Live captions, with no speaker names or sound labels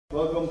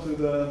Welcome to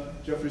the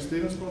Jeffrey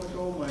Stevens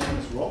protocol. My name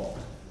is Rob.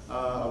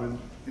 I will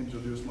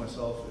introduce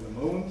myself in a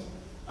moment.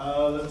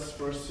 Let's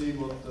first see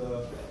what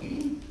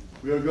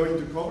we are going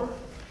to cover.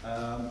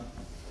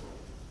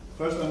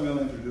 First I'm going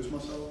to introduce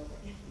myself,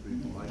 to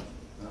be polite.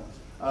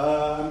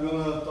 I'm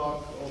going to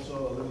talk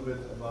also a little bit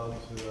about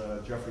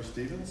Jeffrey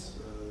Stevens,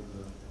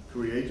 the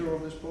creator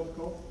of this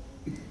protocol.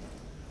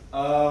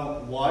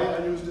 Why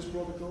I use this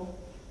protocol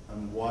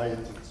and why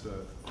it's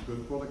a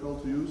good protocol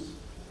to use.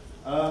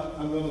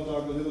 I'm going to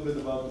talk a little bit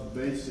about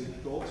the basic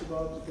thoughts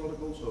about the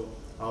protocol, so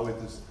how it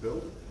is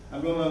built.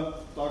 I'm going to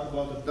talk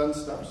about the 10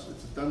 steps.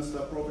 It's a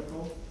 10-step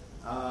protocol.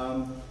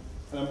 And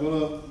I'm going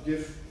to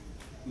give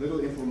little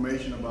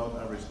information about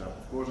every step.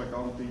 Of course, I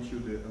can't teach you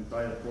the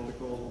entire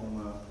protocol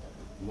on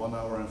 1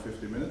 hour and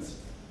 50 minutes.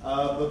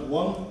 But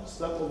one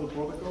step of the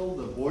protocol,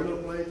 the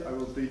boilerplate, I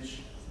will teach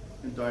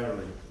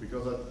entirely,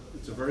 because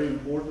it's a very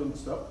important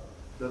step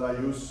that I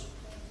use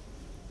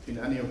in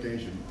any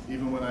occasion,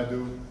 even when I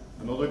do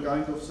another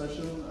kind of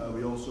session.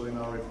 We also in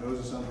our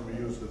hypnosis center we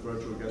use the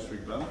virtual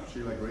gastric band,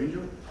 Sheila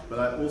Granger, but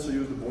I also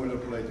use the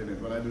boilerplate in it.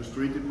 When I do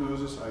street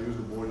hypnosis, I use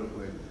the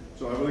boilerplate.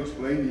 So I will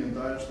explain the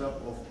entire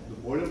step of the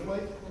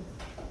boilerplate.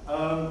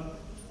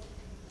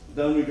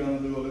 Then we're going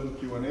to do a little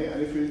Q&A,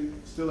 and if we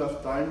still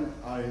have time,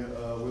 I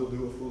will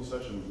do a full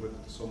session with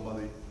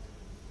somebody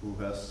who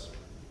has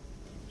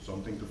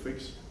something to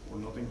fix or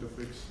nothing to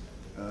fix.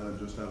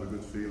 Just have a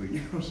good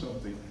feeling or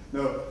something.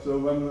 No, so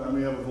when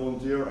we have a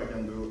volunteer, I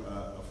can do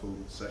a full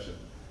session.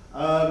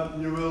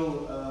 You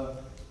will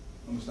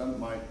understand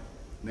my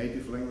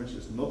native language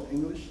is not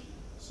English,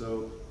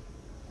 so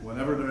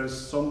whenever there is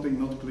something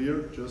not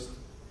clear, just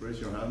raise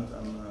your hand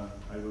and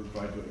I will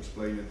try to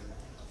explain it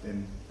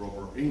in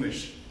proper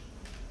English.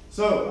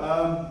 So,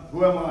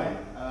 who am I?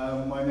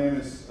 My name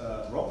is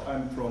Rob.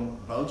 I'm from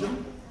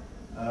Belgium,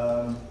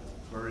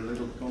 very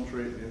little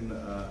country in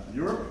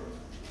Europe.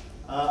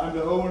 I'm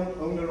the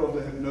owner of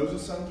the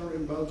Hypnosis Center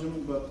in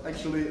Belgium, but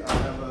actually I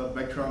have a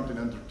background in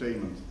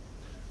entertainment.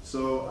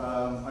 So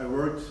I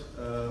worked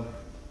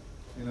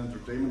in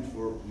entertainment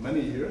for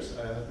many years.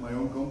 I had my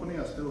own company,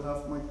 I still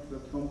have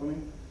that company.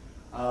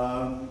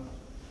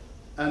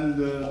 And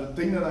the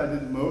thing that I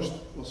did most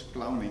was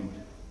clowning.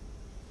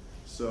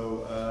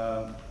 So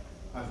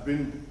I've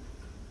been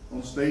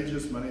on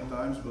stages many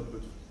times, but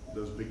with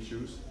those big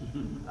shoes.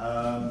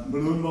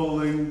 Balloon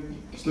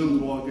modeling,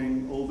 stilt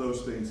walking, all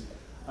those things.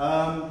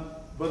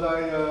 But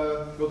I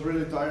got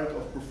really tired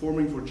of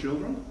performing for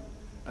children,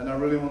 and I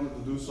really wanted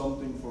to do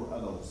something for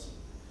adults.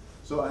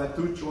 So I had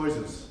two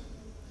choices.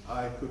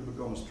 I could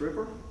become a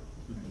stripper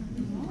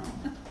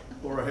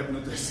or a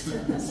hypnotist.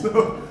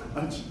 So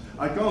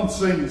I can't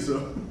sing,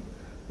 so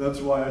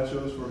that's why I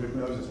chose for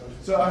hypnosis.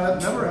 So I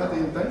had never had the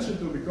intention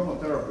to become a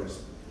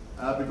therapist,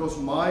 because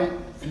my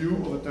view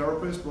of a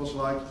therapist was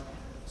like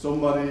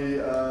somebody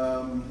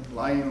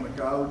lying on the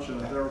couch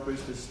and a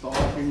therapist is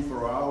talking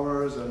for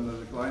hours and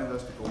the client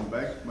has to come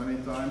back many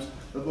times.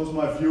 That was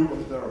my view of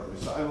a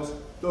therapist. So I was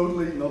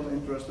totally not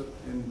interested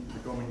in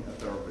becoming a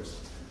therapist.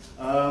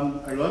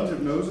 I learned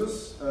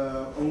hypnosis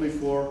only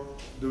for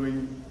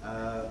doing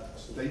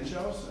stage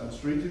shows and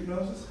street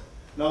hypnosis.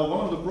 Now,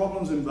 one of the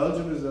problems in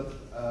Belgium is that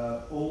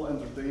all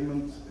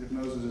entertainment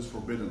hypnosis is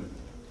forbidden.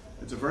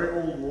 It's a very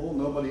old law,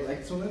 nobody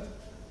acts on it,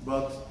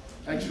 but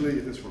actually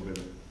it is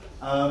forbidden.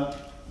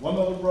 One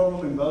other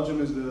problem in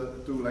Belgium is the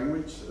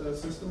two-language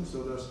system.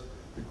 So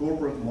the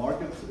corporate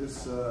market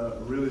is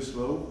really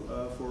slow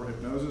for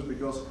hypnosis,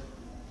 because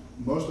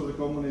most of the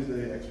companies,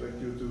 they expect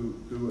you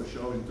to do a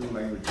show in 2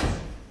 languages.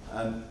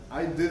 And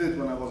I did it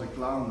when I was a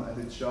clown. I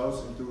did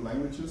shows in 2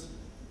 languages.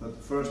 But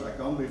first, I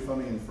can't be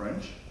funny in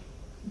French.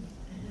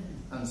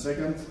 And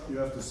second, you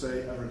have to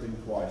say everything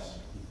twice.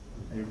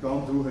 And you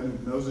can't do an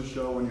hypnosis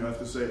show when you have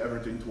to say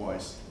everything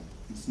twice.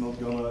 It's not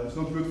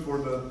good for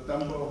the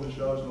tempo of the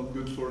show. It's not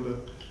good for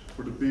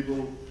the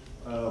people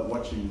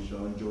watching the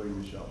show,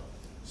 enjoying the show.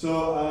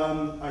 So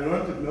I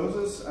learned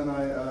hypnosis, and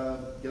I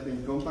get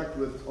in contact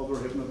with other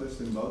hypnotists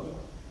in Belgium.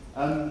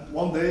 And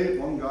one day,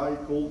 one guy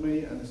called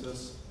me and he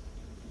says,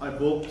 "I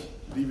bought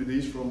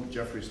DVDs from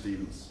Jeffrey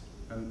Stevens,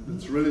 and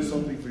it's really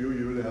something for you.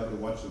 You really have to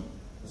watch them."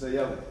 I say,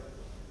 "Yeah,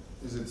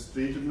 is it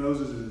street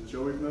hypnosis? Is it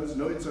show hypnosis?"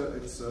 "No, it's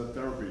a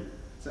therapy."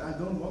 I say, "I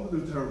don't want to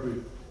do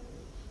therapy."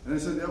 And I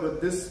said, "Yeah,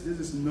 but this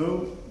is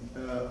no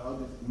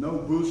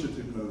bullshit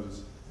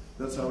hypnosis.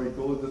 That's how we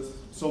call it. That's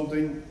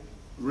something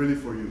really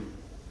for you."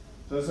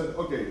 So I said,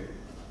 "Okay,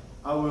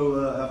 I will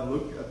have a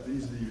look at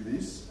these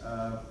DVDs."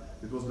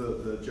 It was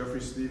the Jeffrey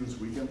Stevens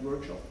weekend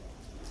workshop.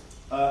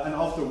 And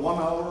after 1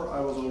 hour, I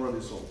was already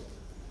sold.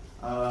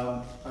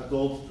 I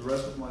told the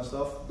rest of my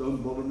staff,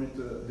 "Don't bother me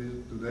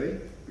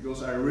today,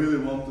 because I really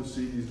want to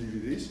see these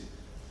DVDs."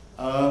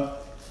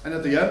 And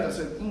at the end, I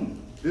said,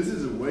 "This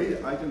is a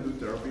way I can do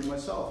therapy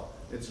myself.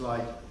 It's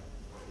like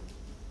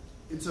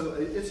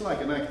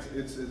an act.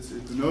 It's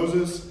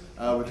hypnosis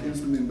with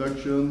instant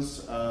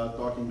inductions,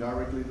 talking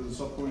directly to the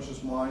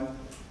subconscious mind.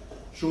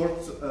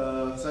 Short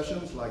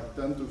sessions, like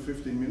 10 to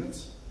 15 minutes.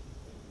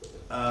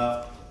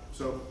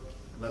 So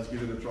let's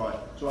give it a try.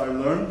 So I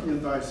learned the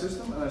entire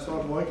system and I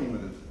started working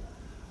with it.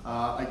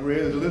 I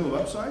created a little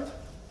website,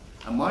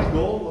 and my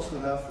goal was to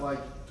have like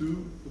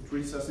 2 to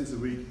 3 sessions a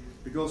week,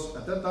 because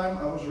at that time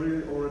I was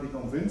really already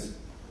convinced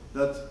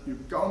that you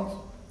can't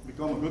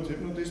become a good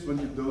hypnotist when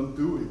you don't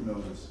do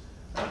hypnosis.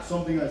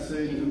 Something I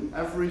say to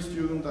every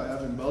student I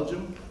have in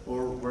Belgium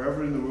or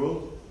wherever in the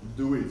world: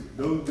 do it.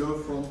 Don't go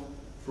from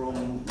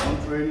one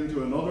training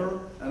to another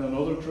and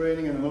another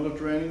training and another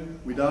training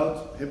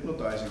without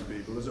hypnotizing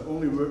people. That's the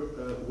only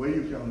way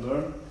you can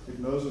learn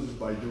hypnosis, is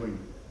by doing.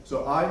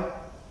 So I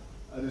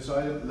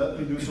decided, let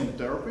me do some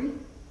therapy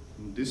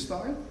this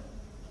time,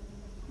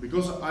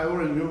 because I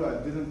already knew I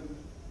didn't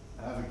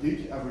have a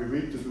gig every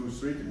week to do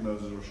street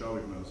hypnosis or show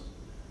hypnosis.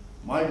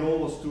 My goal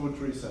was 2 or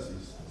 3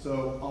 sessions.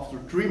 So after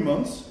 3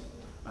 months,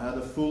 I had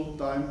a fully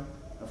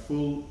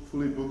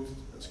booked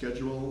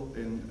schedule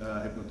in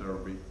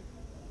hypnotherapy.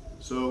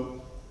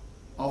 So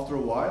after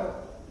a while,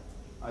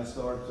 I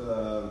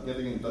started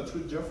getting in touch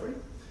with Jeffrey,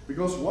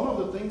 because one of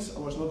the things I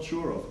was not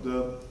sure of,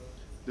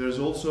 there's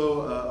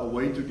also a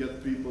way to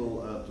get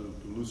people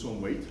to lose some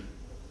weight.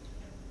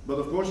 But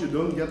of course you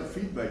don't get the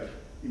feedback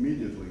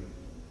immediately.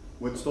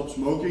 With stop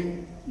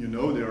smoking, you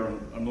know they're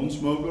a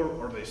non-smoker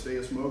or they stay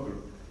a smoker.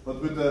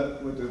 But with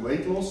the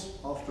weight loss,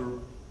 after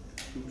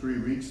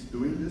 2-3 weeks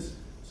doing this,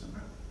 so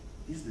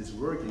is this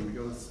working?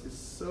 Because it's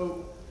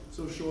so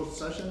short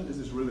session, is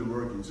this really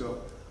working?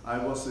 So I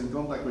was in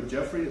contact with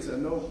Jeffrey and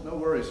said, no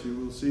worries, you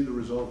will see the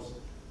results.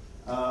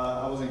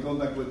 I was in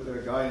contact with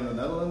a guy in the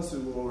Netherlands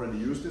who already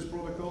used this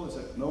protocol. He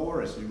said, no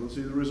worries, you will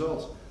see the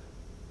results.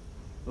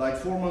 Like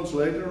 4 months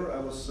later, I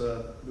was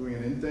doing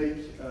an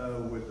intake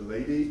with a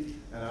lady,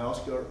 and I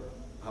asked her,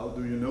 how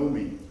do you know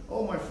me?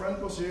 Oh, my friend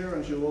was here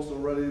and she lost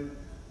already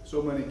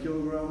so many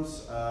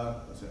kilograms. I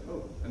said,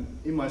 oh, and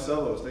in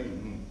myself I was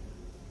thinking,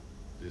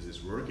 this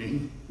is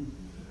working.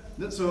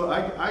 So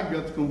I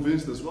got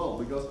convinced as well,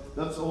 because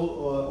that's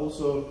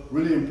also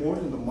really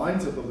important, the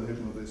mindset of the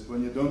hypnotist.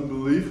 When you don't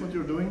believe what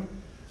you're doing,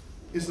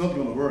 it's not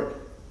going to work.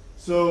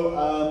 So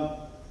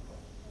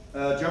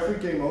Jeffrey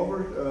came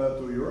over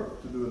to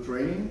Europe to do a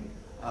training.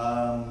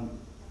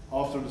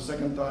 After the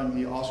second time,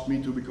 he asked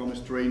me to become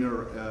his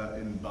trainer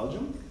in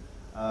Belgium.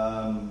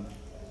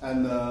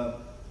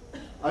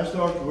 I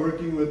started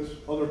working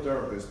with other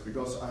therapists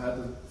because I had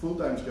a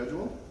full-time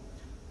schedule.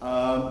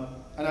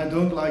 And I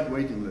don't like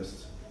waiting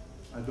lists.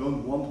 I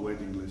don't want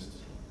waiting lists.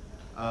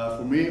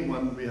 For me,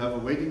 when we have a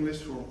waiting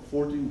list for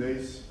 14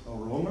 days or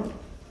longer,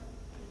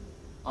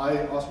 I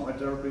ask my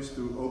therapist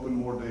to open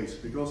more days,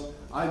 because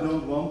I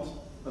don't want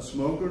a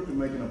smoker to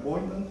make an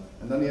appointment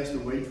and then he has to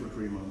wait for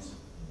 3 months.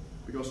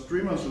 Because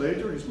 3 months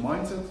later, his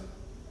mindset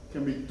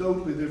can be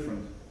totally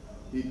different.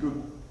 He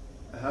could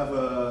have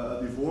a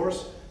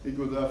divorce, he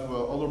could have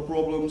other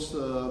problems,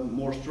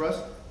 more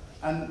stress,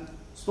 and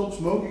stop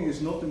smoking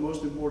is not the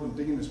most important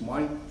thing in his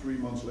mind 3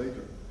 months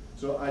later.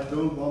 So I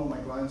don't want my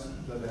clients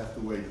that they have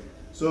to wait.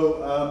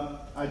 So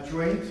I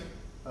trained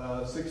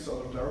 6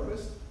 other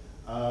therapists,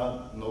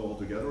 not all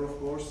together of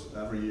course,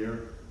 every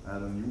year I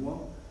had a new one.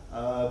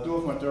 2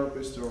 of my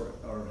therapists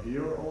are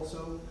here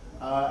also,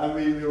 and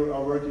we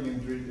are working in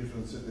 3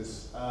 different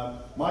cities.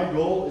 My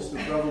goal is to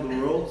travel the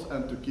world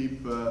and to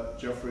keep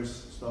Jeffrey's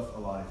stuff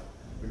alive,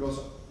 because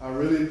I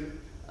really,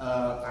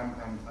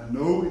 I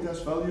know it has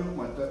value.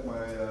 My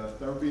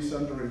therapy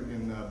center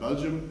in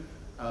Belgium,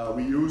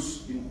 we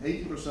use, in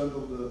 80%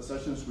 of the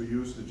sessions, we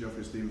use the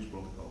Jeffrey Stevens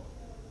protocol.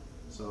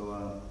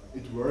 So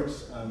it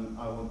works and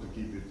I want to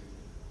keep it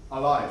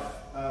alive.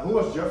 Who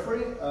was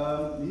Jeffrey?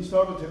 He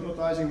started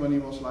hypnotizing when he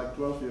was like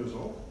 12 years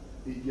old.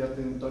 He got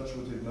in touch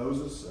with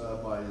hypnosis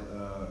by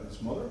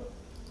his mother.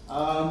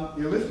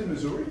 He lived in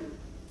Missouri,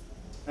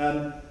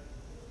 and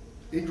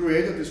he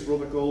created this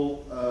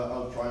protocol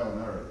out of trial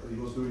and error. He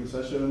was doing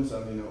sessions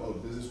and, you know, oh,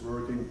 this is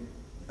working.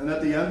 And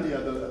at the end he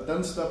had a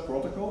 10-step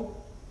protocol.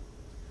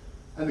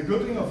 And the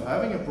good thing of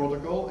having a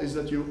protocol is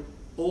that you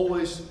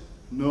always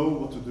know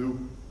what to do.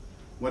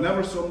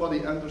 Whenever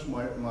somebody enters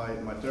my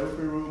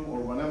therapy room, or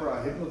whenever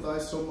I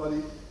hypnotize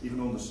somebody, even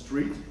on the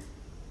street,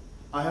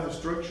 I have a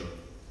structure.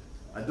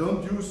 I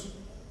don't use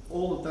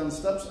all the 10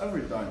 steps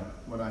every time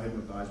when I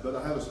hypnotize, but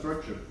I have a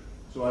structure.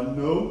 So I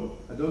know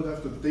I don't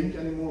have to think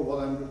anymore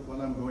what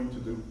I'm going to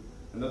do.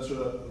 And that's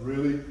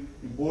really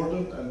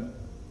important, and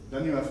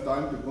then you have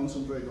time to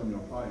concentrate on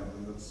your client,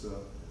 and that's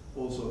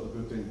also a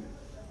good thing.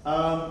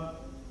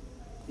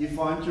 He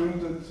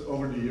fine-tuned it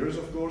over the years,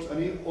 of course,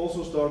 and he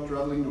also started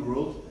traveling the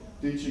world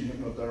teaching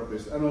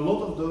hypnotherapists. And a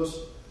lot of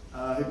those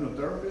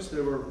hypnotherapists,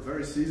 they were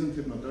very seasoned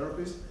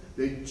hypnotherapists.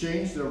 They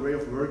changed their way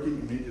of working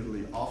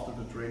immediately after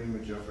the training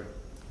with Jeffrey.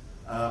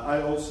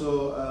 I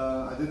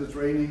did a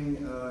training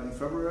in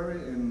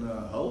February in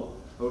Hull,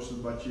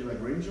 hosted by Sheila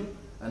Granger.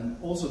 And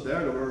also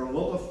there were a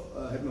lot of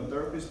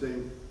hypnotherapists.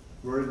 They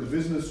were in the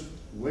business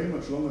way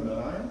much longer than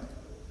I am,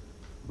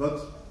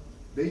 but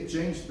they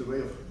changed the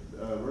way of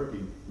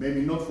working.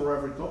 Maybe not for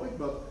every topic,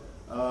 but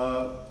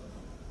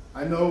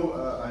I know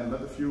I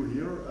met a few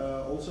here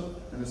also,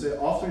 and they say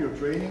after your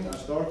training I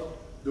start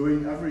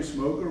doing every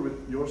smoker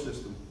with your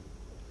system.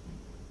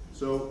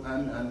 So,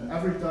 and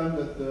every time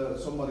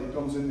that somebody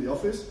comes in the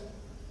office,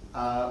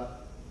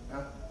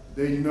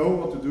 they know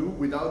what to do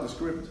without the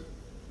script.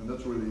 And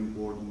that's really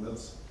important.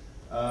 That's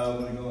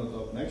what I'm going to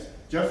talk next.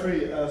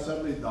 Jeffrey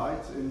sadly died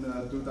in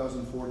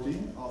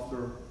 2014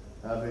 after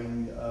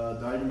having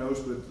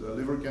diagnosed with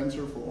liver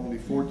cancer for only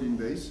 14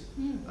 days.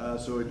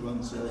 So it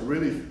went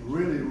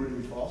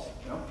really fast.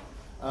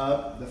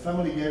 Yeah. The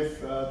family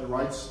gave the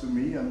rights to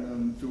me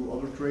and to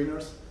other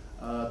trainers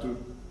to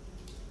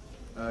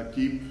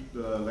keep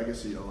the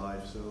legacy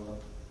alive. So,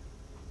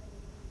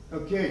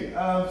 okay,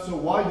 so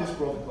why this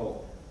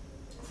protocol?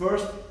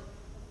 First,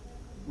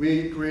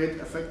 we create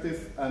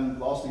effective and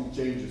lasting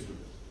changes with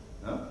it.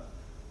 Yeah?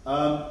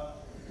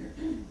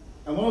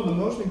 And one of the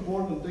most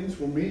important things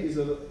for me is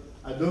that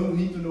I don't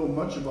need to know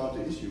much about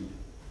the issue.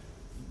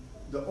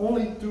 The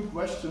only two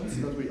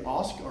questions that we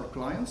ask our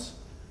clients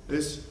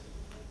is,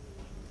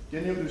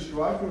 can you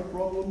describe your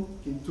problem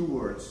in 2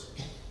 words?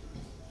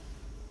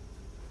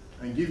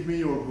 And give me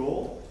your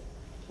goal,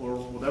 or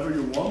whatever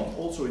you want,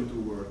 also in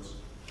 2 words.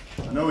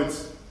 I know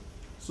it's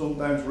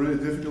sometimes really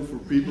difficult for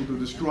people to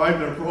describe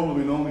their problem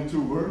in only 2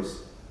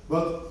 words,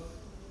 but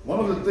one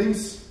of the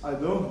things I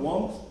don't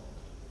want,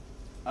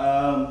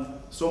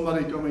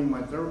 somebody coming in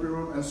my therapy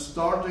room and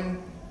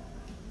starting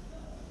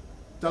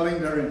telling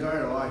their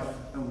entire life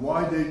and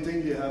why they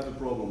think they have the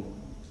problem.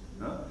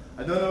 Yeah?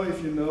 I don't know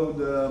if you know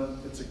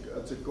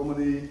it's a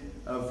comedy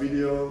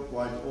video,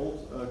 quite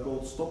old,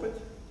 called Stop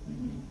It.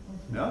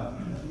 Yeah?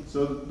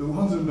 So the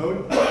ones who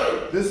know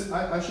this,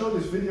 I show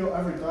this video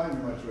every time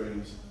in my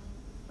trainings.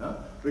 Yeah?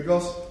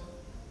 Because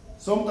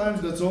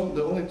sometimes that's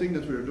the only thing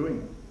that we're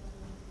doing.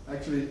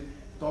 Actually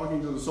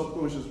talking to the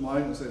subconscious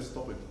mind and say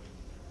stop it.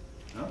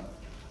 Yeah?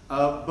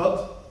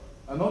 But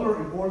another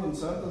important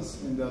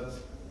sentence in that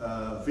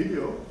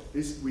video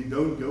is we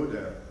don't go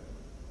there.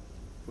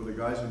 For the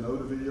guys who know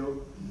the video.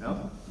 Yeah?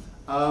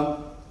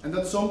 And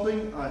that's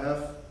something I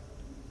have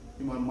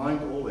in my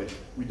mind always.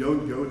 We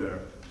don't go there.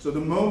 So the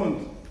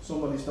moment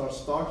somebody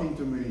starts talking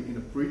to me in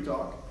a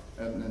pre-talk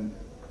and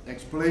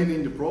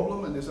explaining the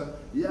problem, and they say,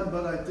 yeah,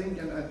 but I think,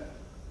 and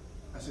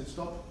I said,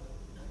 stop.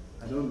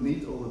 I don't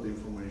need all that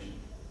information.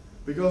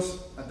 Because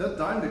at that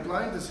time the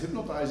client is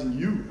hypnotizing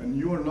you, and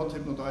you are not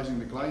hypnotizing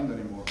the client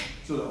anymore.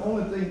 So the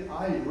only thing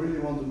I really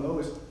want to know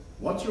is,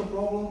 what's your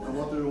problem and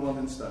what do you want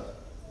instead?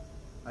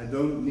 I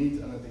don't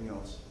need anything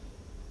else.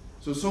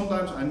 So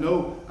sometimes I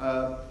know,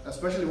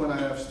 especially when I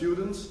have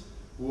students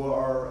who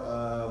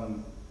are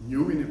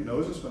new in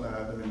hypnosis, when I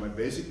have them in my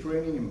basic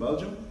training in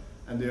Belgium,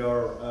 and they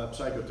are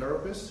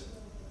psychotherapists,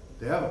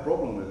 they have a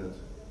problem with it.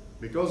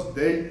 Because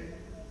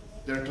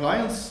their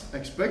clients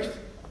expect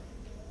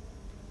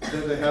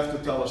that they have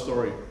to tell a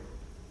story.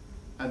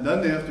 And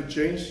then they have to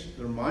change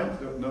their mind,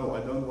 that, no,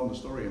 I don't want a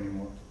story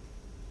anymore.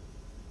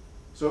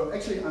 So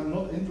actually I'm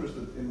not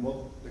interested in what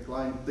the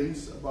client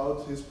thinks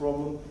about his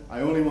problem. I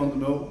only want to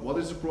know what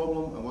is the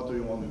problem and what do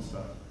you want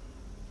instead.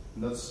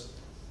 And that's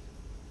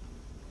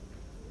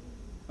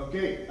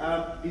okay.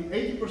 In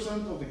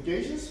 80% of the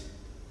cases,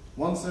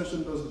 one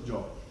session does the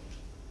job.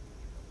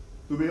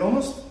 To be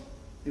honest,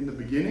 in the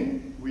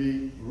beginning,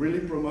 we really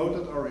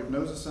promoted our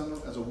hypnosis center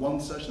as a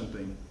one-session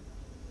thing.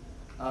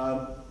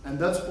 And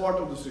that's part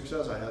of the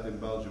success I had in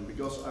Belgium,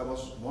 because I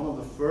was one of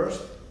the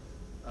first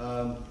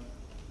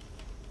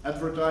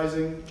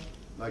advertising,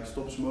 like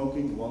stop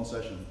smoking, one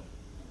session.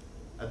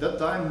 At that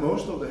time,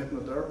 most of the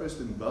hypnotherapists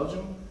in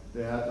Belgium,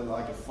 they had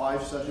like a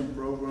 5-session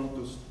program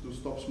to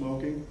stop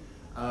smoking.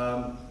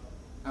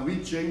 And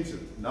we changed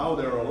it. Now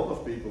there are a lot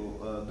of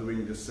people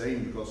doing the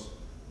same, because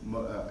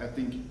I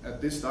think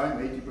at this time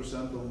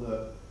 80% of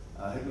the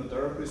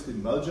hypnotherapists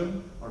in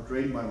Belgium are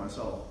trained by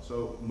myself.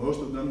 So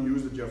most of them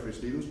use the Jeffrey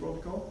Stevens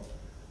protocol,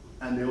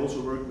 and they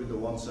also work with the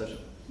one session.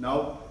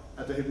 Now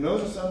at the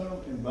Hypnosis Center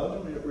in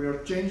Belgium we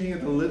are changing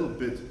it a little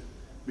bit,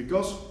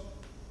 because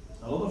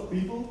a lot of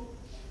people,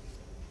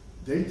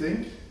 they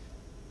think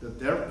that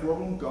their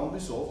problem can't be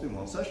solved in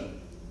one session.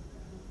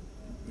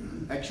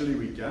 Actually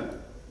we can.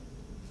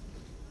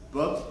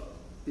 But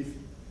if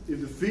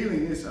the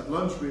feeling is, at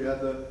lunch we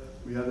had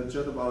a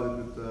chat about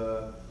it with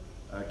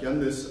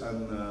Candice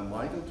and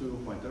Michael, 2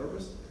 of my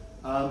therapists.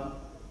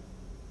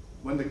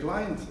 When the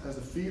client has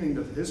the feeling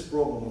that his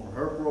problem or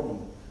her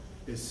problem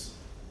is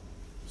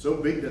so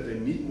big that they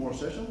need more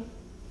sessions,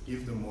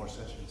 give them more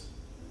sessions.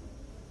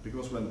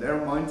 Because when their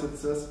mindset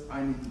says,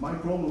 my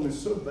problem is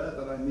so bad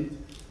that I need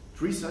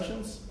 3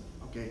 sessions,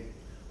 okay.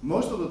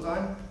 Most of the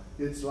time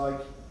it's like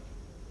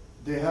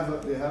they have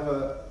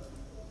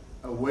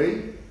a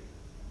way,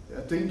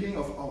 thinking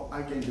of, oh,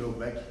 I can go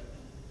back.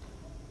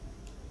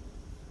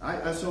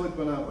 I saw it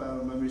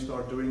when we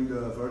start doing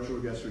the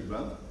virtual gastric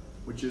band,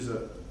 which is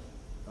a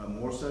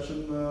more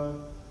session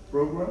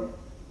program.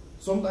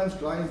 Sometimes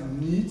clients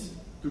need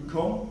to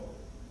come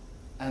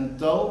and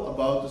tell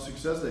about the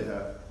success they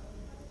have.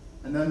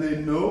 And then they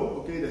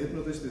know, okay, the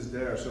hypnotist is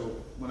there, so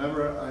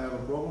whenever I have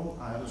a problem,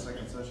 I have a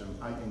second session,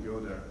 I can go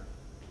there.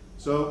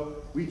 So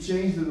we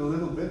changed it a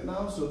little bit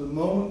now, so the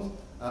moment,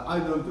 I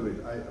don't do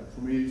it.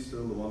 For me, it's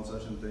still the one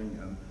session thing,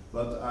 and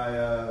But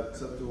I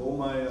said to all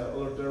my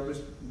other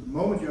therapists, the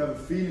moment you have a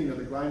feeling that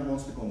the client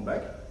wants to come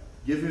back,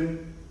 give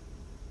him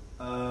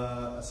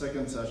a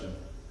second session.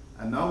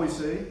 And now we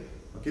say,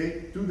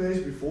 okay, 2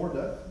 days before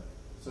that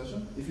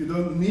session, if you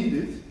don't need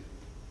it,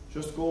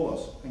 just call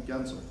us and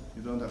cancel.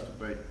 You don't have to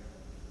pay.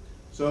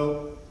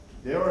 So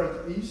they are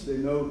at ease, they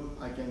know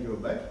I can go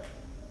back,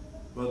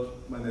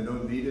 but when they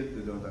don't need it,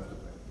 they don't have to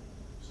pay.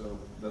 So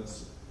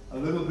that's a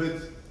little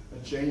bit a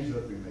change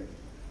that we make.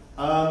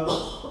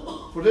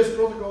 For this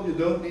protocol, you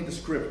don't need a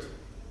script.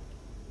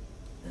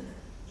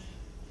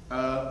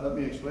 Let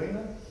me explain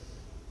that.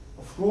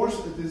 Of course,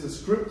 it is a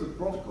scripted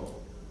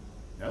protocol.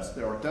 Yes,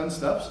 there are 10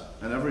 steps,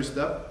 and every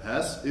step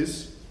has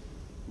its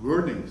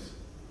wordings.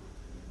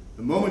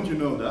 The moment you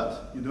know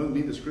that, you don't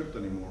need a script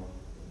anymore.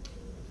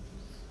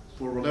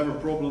 For whatever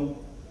problem,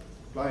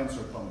 clients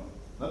are coming.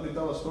 Let me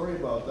tell a story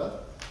about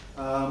that.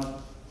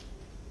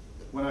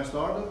 When I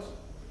started,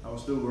 I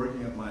was still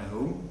working at my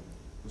home.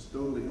 It was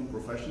totally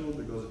unprofessional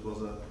because it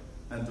was an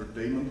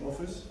entertainment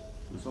office.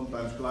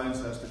 Sometimes clients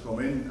has to come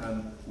in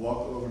and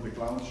walk over the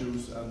clown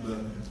shoes and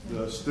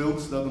the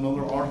stilts that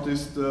another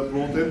artist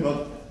brought in,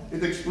 but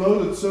it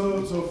exploded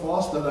so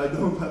fast that I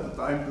don't have the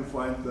time to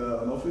find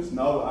an office.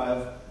 Now I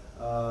have,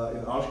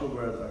 in Aarschot,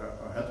 where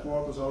our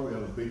headquarters are, we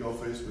have a big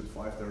office with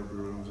 5 therapy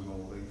rooms and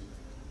all things.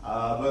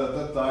 But at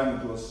that time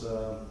it was,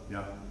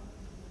 yeah.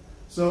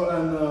 So,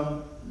 and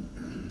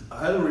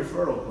I had a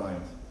referral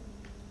client.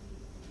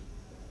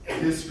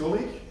 His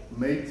colleague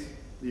made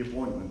the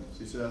appointment.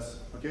 She says,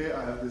 okay,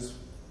 I have this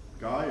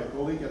guy, a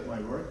colleague at my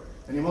work,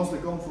 and he wants to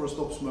come for a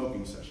stop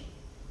smoking session.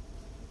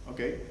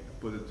 Okay, I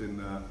put it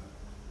in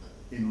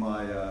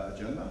my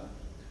agenda.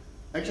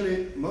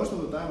 Actually, most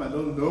of the time I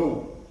don't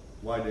know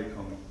why they're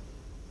coming.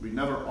 We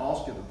never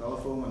ask at the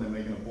telephone when they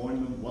make an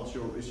appointment, what's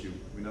your issue?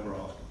 We never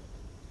ask.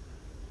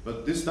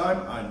 But this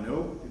time I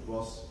know it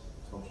was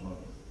stop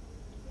smoking.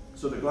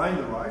 So the client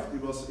arrived,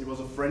 he was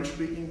a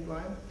French-speaking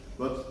client,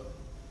 but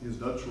his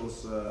Dutch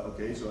was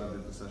okay, so I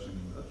did the session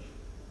in Dutch.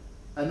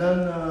 And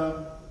then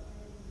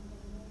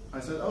I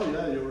said, oh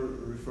yeah, you were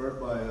referred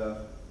by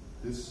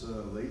this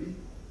lady.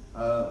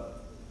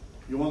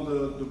 You want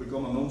to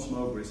become a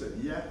non-smoker? He said,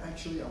 yeah,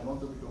 actually I want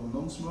to become a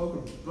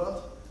non-smoker,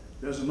 but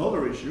there's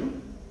another issue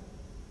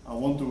I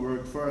want to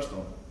work first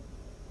on.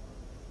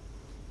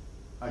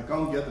 I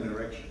can't get an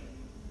erection.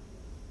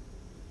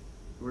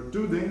 There were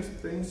two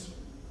things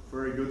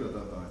very good at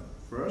that time.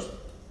 First,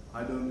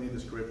 I don't need a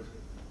script.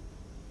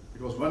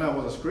 Because when I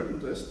was a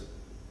scriptist,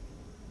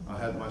 I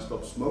had my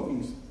stop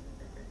smoking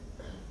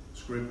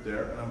script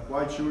there, and I'm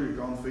quite sure you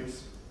can't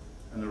fix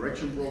an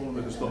erection problem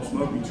with a stop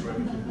smoking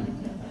script.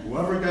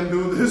 Whoever can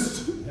do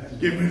this,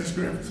 give me the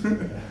script.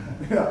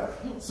 Yeah.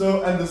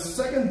 So, and the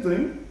second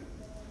thing,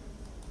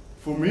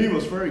 for me,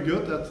 was very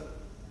good that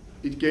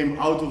it came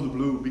out of the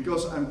blue,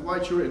 because I'm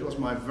quite sure it was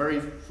my very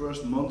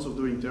first months of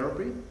doing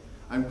therapy.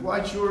 I'm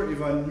quite sure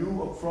if I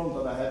knew up front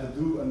that I had to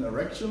do an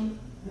erection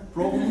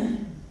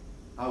problem,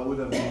 I would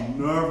have been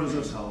nervous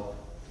as hell.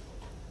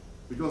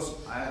 Because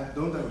I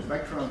don't have a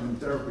background in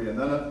therapy, and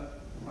then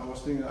I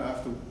was thinking I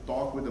have to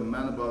talk with a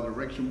man about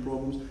erection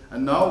problems.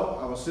 And now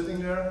I was sitting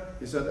there,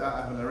 he said,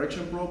 I have an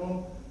erection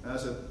problem, and I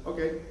said,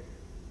 okay.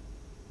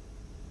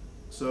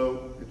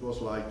 So it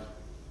was like,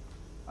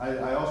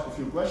 I asked a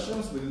few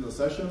questions, we did a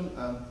session,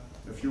 and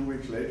a few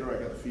weeks later I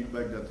got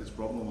feedback that his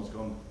problem was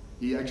gone.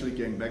 He actually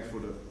came back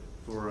for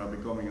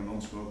becoming a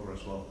non-smoker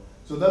as well.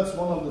 So that's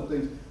one of the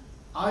things.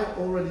 I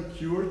already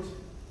cured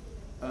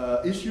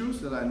issues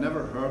that I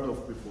never heard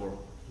of before.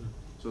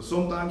 So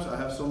sometimes I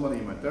have somebody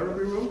in my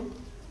therapy room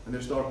and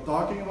they start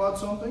talking about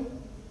something,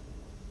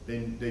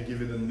 they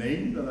give it a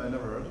name that I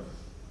never heard of,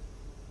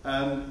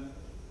 and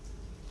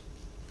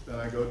then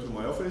I go to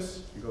my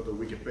office, I go to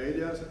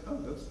Wikipedia and say, oh,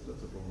 that's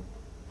a problem.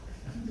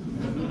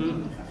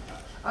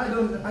 I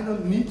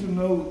don't need to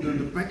know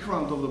the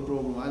background of the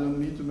problem, I don't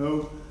need to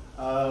know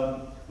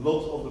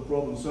lots of the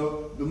problem.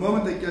 So the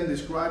moment they can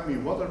describe me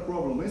what their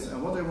problem is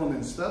and what they want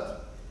instead,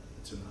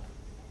 it's enough.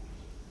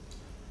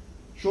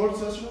 Short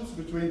sessions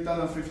between 10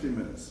 and 15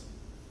 minutes.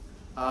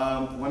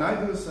 When I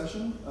do a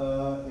session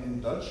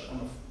in Dutch, I'm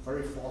a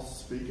very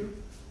fast speaker.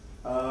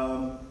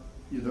 My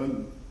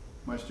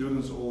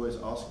students always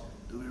ask,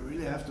 do we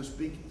really have to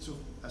speak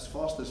as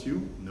fast as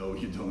you? No,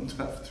 you don't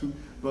have to,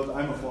 but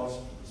I'm a fast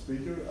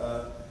speaker.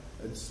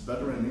 It's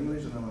better in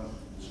English, and I'm a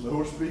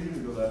slower speaker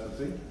because I have to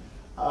think.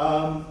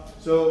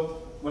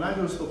 So when I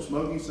do a stop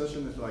smoking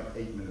session, it's like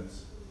 8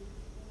 minutes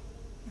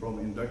from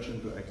induction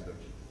to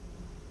exduction.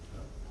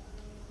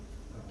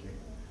 Okay.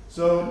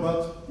 So,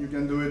 but you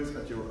can do it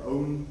at your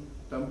own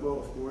tempo,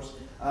 of course.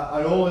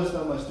 I always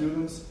tell my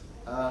students,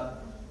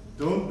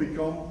 don't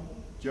become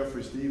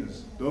Jeffrey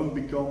Stevens. Don't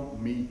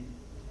become me.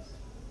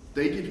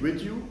 Take it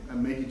with you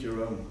and make it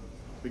your own.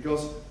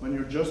 Because when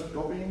you're just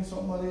copying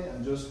somebody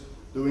and just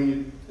doing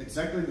it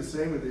exactly the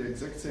same with the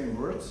exact same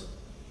words,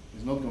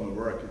 it's not going to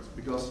work. It's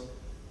because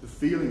the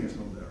feeling is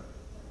not there.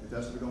 It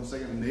has to become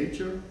second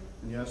nature,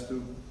 and you have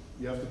to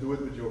do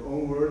it with your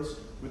own words,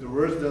 with the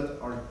words that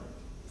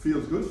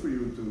feels good for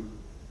you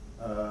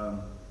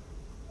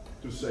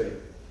to say.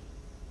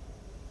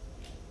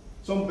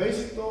 Some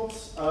basic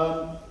thoughts.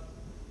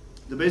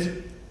 The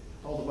basic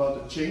thought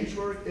about the change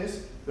work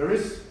is there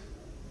is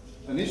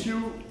an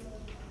issue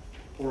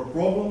or a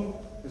problem,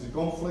 is a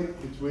conflict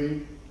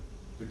between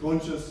the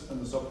conscious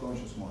and the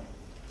subconscious mind.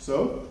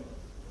 So,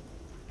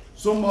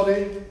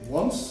 somebody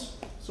wants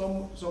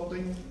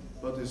something,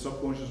 but his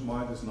subconscious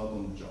mind is not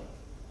on the job.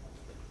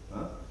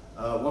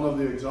 One of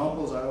the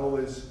examples I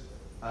always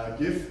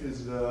give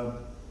is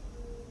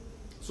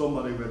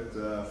somebody with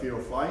fear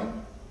of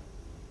flying.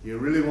 He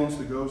really wants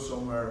to go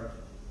somewhere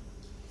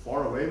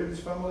far away with his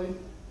family.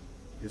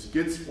 His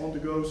kids want to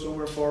go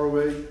somewhere far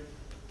away.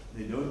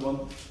 They don't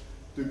want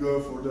to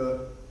go for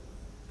the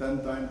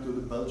 10th time to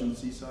the Belgian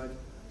seaside.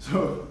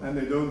 So, and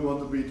they don't want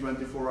to be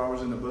 24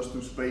 hours in a bus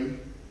to Spain.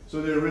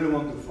 So they really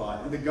want to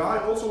fly. And the guy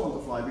also wants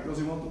to fly because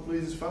he wants to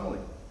please his family.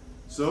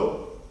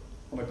 So,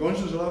 on a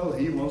conscious level,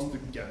 he wants to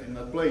get in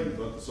that plane.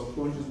 But the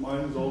subconscious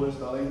mind is always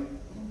telling,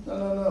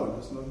 no,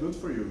 that's not good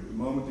for you. The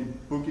moment he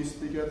books his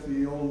ticket,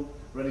 he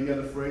already get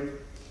afraid.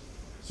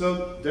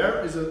 So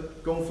there is a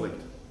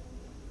conflict.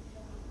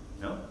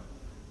 Yeah?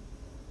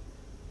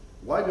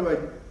 Why do I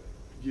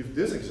give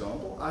this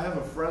example? I have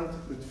a friend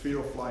with fear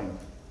of flying.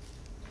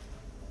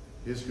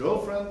 His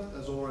girlfriend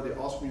has already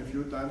asked me a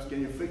few times, can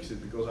you fix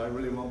it? Because I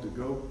really want to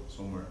go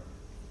somewhere.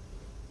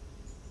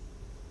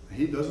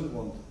 He doesn't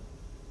want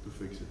to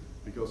fix it.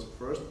 Because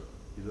first,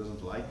 he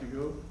doesn't like to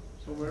go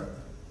somewhere.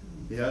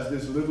 He has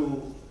this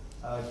little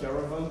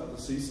caravan at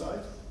the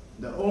seaside.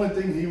 The only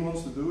thing he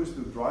wants to do is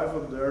to drive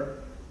up there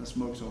and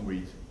smoke some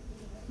weed.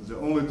 That's the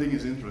only thing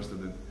he's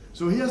interested in.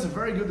 So he has a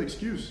very good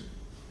excuse.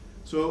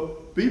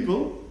 So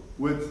people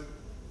with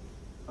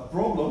a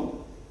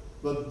problem,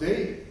 but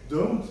they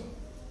don't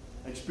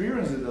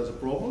experience it as a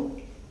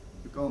problem,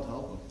 you can't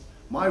help them.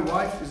 My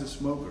wife is a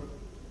smoker.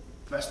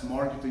 Best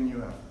marketing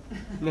you have.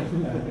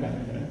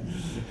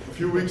 A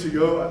few weeks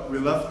ago, we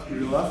left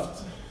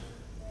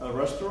a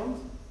restaurant,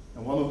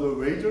 and one of the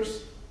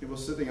waiters, he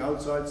was sitting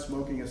outside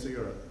smoking a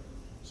cigarette.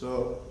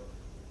 So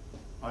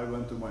I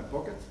went to my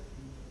pocket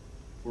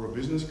for a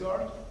business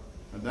card,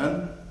 and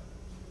then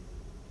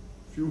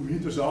a few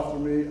meters after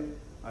me,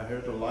 I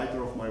heard the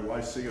lighter of my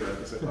wife's cigarette.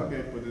 I said,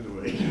 okay, put it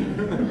away.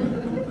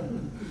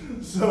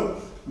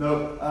 So,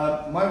 no,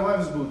 my wife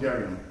is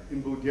Bulgarian.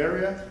 In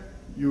Bulgaria,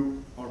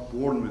 you are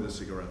born with a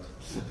cigarette.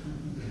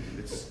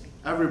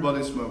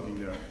 Everybody's smoking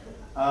there.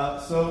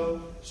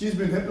 So she's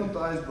been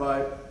hypnotized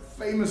by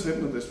famous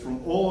hypnotists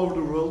from all over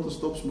the world to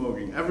stop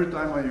smoking. Every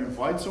time I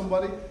invite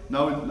somebody,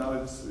 now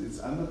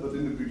it's ended, but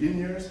in the beginning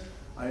years,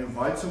 I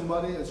invite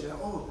somebody and say,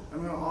 oh,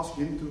 I'm going to ask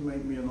him to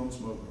make me a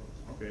non-smoker.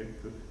 Okay,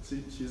 good.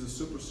 See, she's a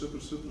super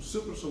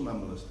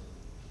somnambulist.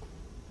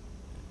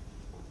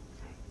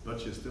 But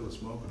she's still a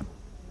smoker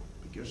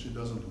because she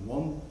doesn't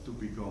want to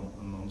become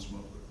a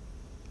non-smoker.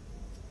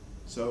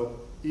 So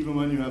even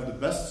when you have the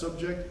best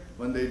subject,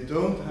 when they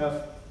don't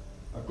have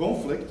a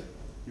conflict,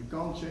 you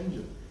can't change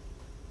it.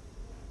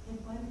 And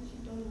why did she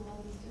go to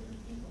all these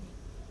different people?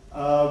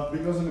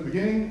 Because in the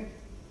beginning,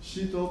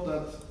 she thought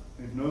that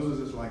hypnosis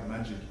is like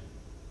magic.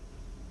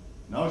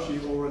 Now she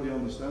already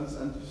understands,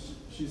 and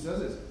she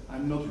says it,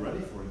 I'm not ready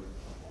for it.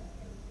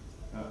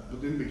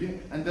 But in the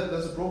beginning, and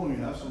that's a problem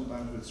you have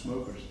sometimes with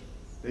smokers.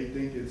 They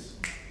think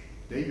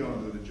they're going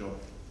to do the job.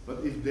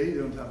 But if they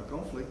don't have a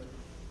conflict,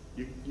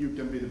 you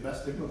can be the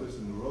best hypnotist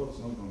in the world, it's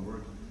not going to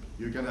work.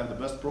 You can have the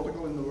best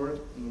protocol in the world,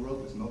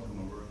 it's not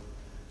going to work.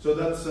 So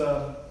that's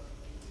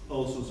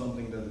also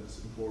something that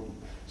is important.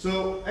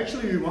 So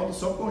actually we want the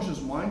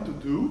subconscious mind to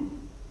do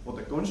what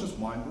the conscious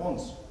mind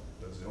wants.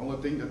 That's the only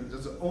thing,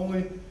 that's the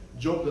only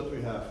job that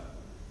we have.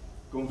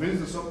 Convince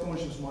the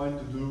subconscious mind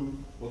to do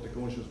what the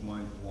conscious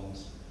mind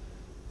wants.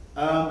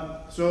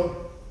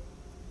 So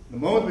the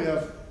moment we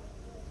have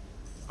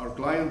our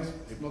client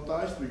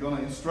hypnotized, we're going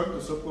to instruct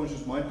the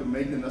subconscious mind to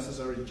make the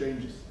necessary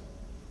changes.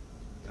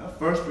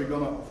 First, we're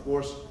going to, of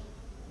course,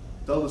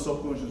 tell the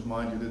subconscious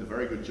mind you did a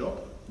very good job,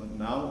 but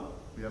now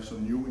we have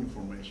some new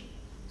information.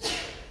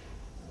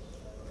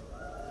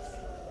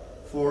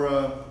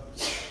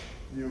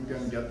 You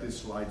can get these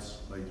slides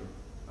later.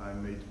 I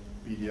made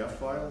a PDF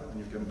file, and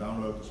you can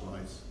download the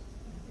slides.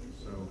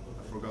 So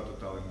I forgot to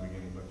tell in the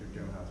beginning, but you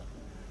can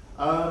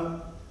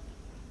have.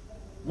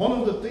 One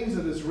of the things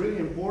that is really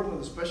important,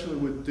 especially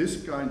with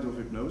this kind of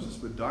hypnosis,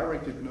 with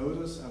direct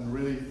hypnosis and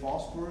really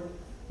fast work,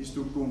 is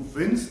to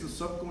convince the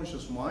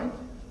subconscious mind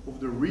of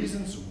the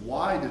reasons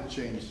why the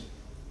change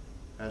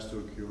has to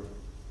occur.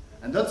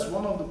 And that's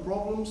one of the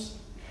problems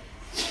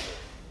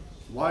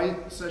why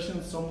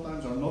sessions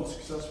sometimes are not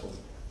successful,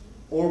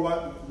 or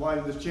why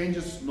the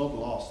changes not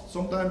last.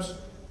 Sometimes,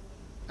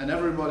 and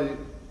everybody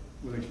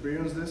will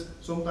experience this,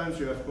 sometimes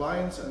you have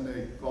clients and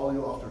they call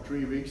you after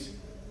 3 weeks.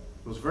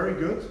 It was very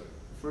good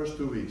the first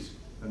 2 weeks,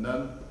 and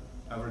then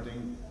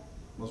everything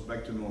was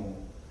back to normal.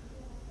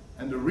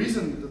 And the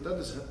reason that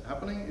is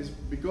happening is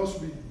because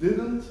we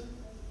didn't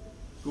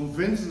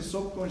convince the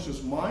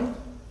subconscious mind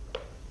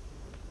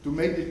to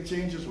make the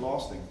changes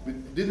lasting. We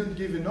didn't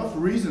give enough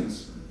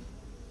reasons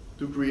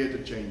to create the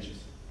changes.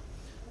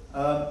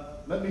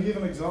 let me give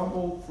an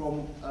example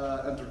from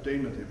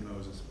entertainment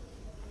hypnosis.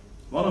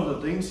 One of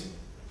the things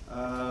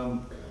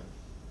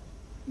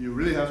you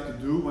really have to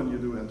do when you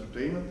do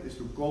entertainment is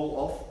to call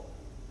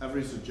off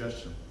every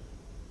suggestion.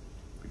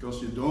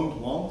 Because you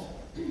don't want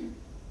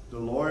the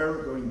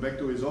lawyer going back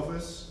to his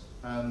office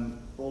and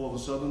all of a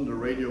sudden the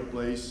radio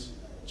plays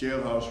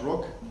Jailhouse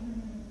Rock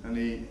and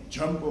he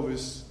jumps off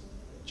his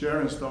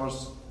chair and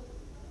starts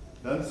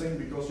dancing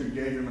because you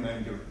gave him an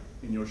anchor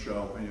in your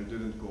show and you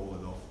didn't call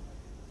it off.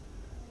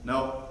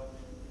 Now,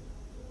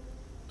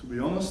 to be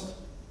honest,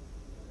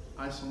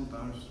 I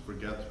sometimes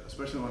forget,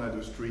 especially when I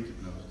do street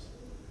hypnosis.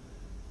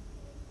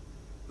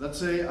 Let's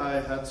say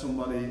I had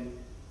somebody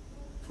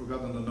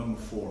forgotten the number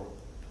 4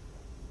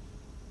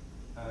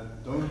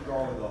 and don't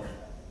call it off.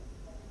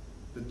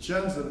 The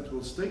chance that it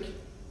will stick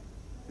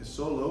is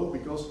so low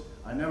because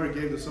I never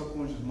gave the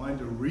subconscious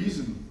mind a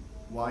reason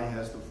why he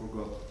has to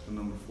forget the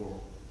number 4.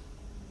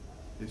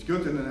 It's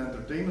good in an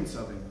entertainment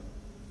setting.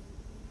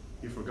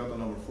 He forgot the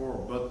number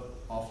 4, but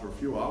after a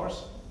few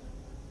hours,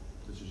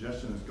 the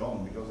suggestion is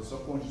gone because the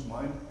subconscious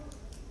mind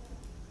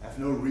have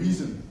no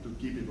reason to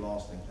keep it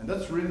lasting. And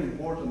that's really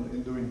important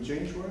in doing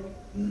change work,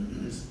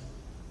 is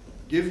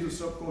give the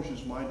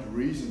subconscious mind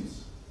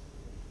reasons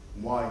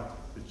why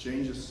the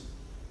changes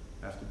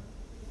have to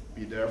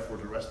be there for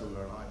the rest of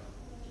their life.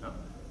 Yeah?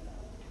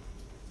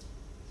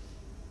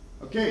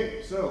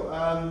 Okay, so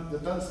the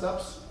 10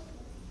 steps.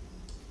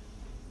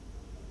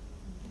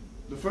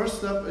 The first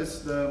step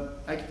is the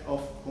act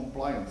of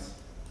compliance.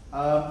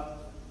 A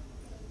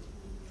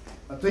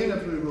thing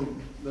that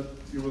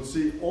you will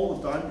see all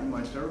the time in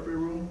my therapy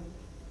room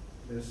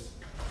is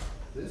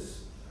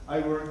this.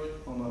 I work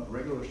on a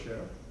regular chair,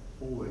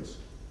 always.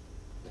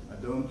 I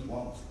don't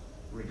want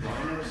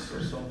recliners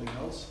or something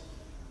else.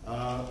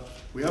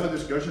 We have a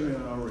discussion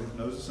in our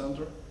hypnosis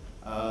center.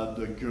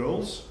 The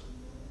girls,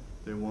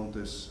 they want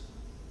this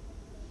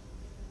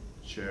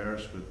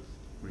chairs with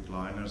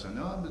recliners, and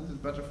oh, it's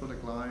better for the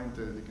client,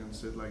 they can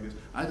sit like this.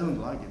 I don't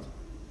like it.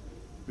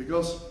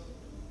 Because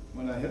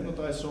when I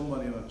hypnotize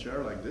somebody in a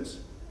chair like this,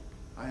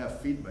 I have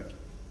feedback.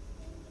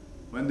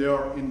 When they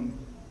are in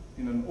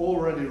an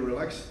already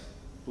relaxed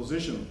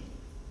position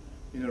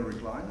in a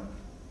recliner,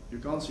 you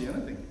can't see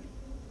anything.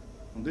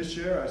 On this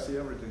chair, I see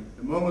everything.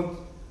 The moment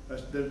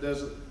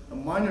there's a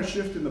minor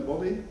shift in the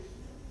body,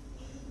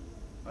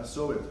 I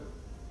saw it.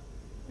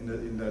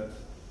 In that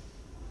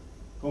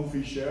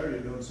comfy chair, you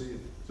don't see it.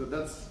 So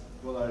that's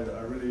what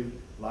I really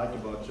like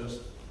about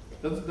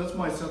that's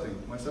my setting.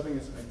 My setting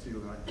is actually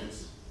like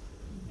this.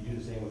 You do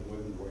the same with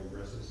women wearing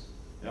dresses?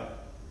 Yeah.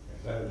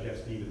 Because I know Jeff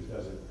Stevens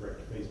does it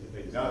direct face to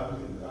face. Yeah,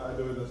 I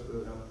do it as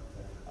the,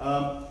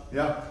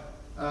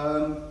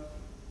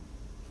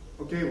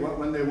 okay,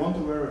 when they want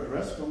to wear a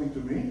dress coming to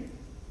me,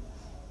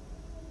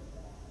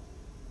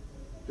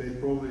 they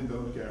probably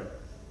don't care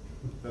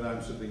that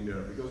I'm sitting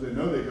there because they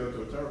know they go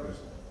to a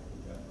therapist.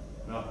 Yeah.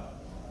 No.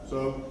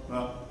 So,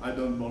 no, I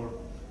don't bother.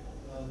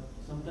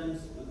 Sometimes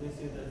they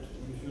say that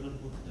you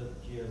shouldn't put the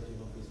chairs,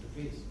 face to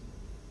face,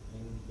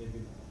 and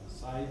maybe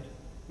side.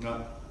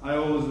 No, I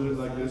always do it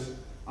like this.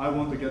 I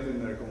want to get in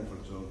their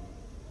comfort zone.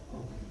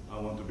 I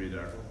want to be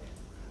there.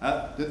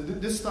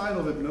 This style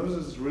of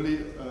hypnosis is really,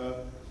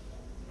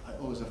 I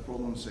always have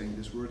problems saying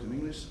this word in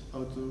English.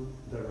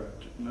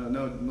 Direct.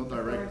 No, not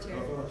direct.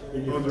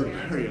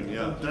 Authoritarian.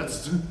 Yeah,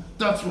 that's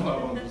what I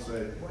want to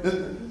say.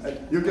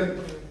 You can,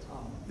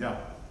 yeah.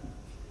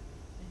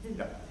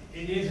 Yeah.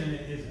 It is and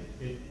it isn't.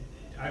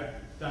 I've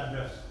done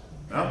just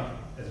training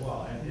as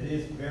well, and it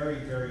is very,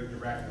 very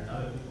direct. And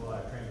other people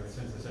I've trained with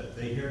since said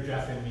they hear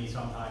Jeff in me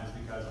sometimes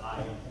because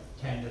I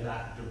tend to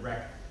that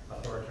direct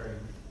authoritarian.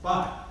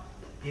 But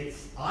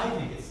I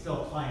think it's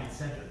still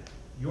client-centered.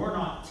 You're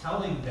not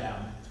telling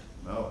them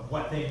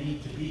what they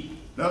need to be.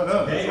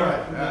 No, they that's are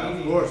right. creating, yeah,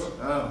 of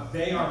course.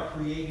 They are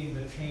creating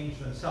the change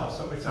themselves.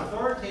 So it's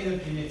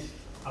authoritative in its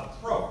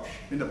approach.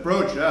 In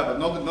approach, yeah, but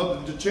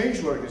not the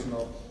change work is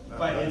not.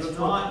 But it's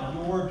not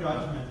your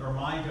judgment or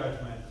my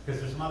judgment,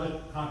 because there's other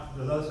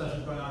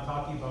sessions going on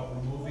talking about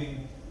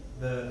removing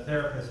the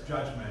therapist's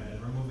judgment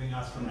and removing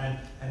us from, and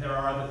there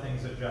are other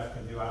things that Jeff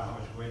can do. I don't know how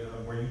much weight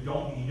where you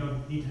don't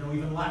need to know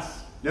even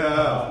less. Yeah,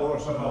 of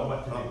course. About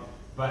what to do,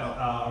 but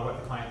or what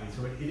the client needs.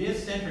 So it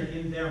is centered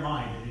in their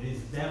mind, and it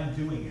is them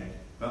doing it.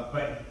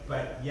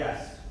 But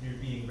yes, you're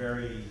being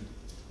very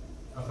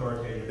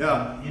authoritative.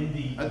 Yeah, in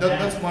the and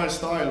that's my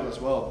style as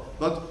well.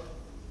 But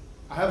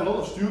I have a lot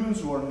of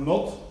students who are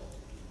not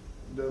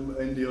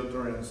in the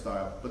authoritarian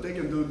style, but they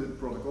can do the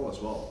protocol as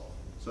well.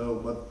 So,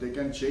 but they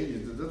can change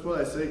it. That's what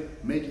I say,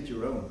 make it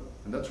your own.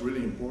 And that's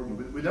really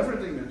important with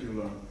everything that you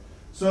learn.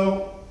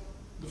 So,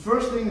 the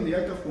first thing in the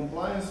act of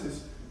compliance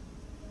is,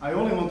 I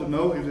only want to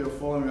know if they're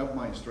following up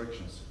my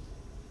instructions.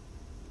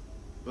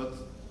 But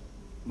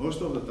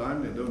most of the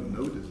time they don't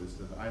notice this,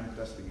 that I'm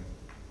testing it.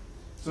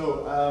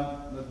 So,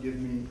 let give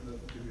you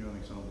an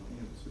example. Can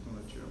you sit on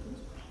that chair,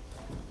 please?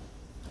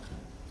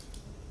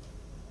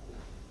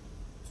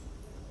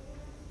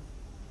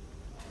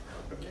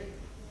 Okay.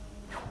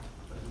 A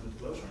little bit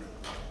closer.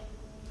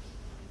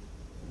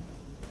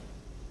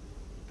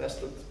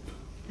 Test it.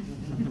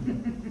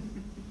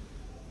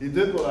 he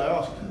did what I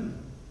asked.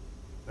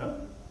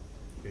 No?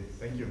 Okay,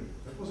 thank you.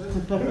 That was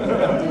it.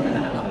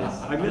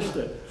 I missed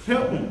it.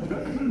 Yeah.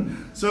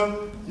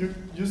 So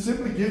you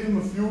simply give him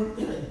a few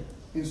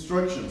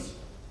instructions.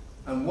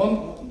 And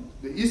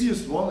the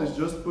easiest one is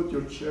just put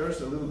your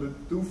chairs a little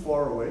bit too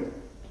far away.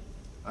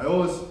 I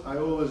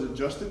always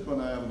adjust it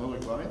when I have another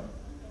client.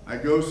 I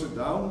go sit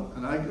down,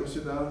 and I go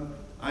sit down.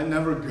 I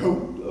never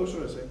go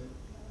closer. I say,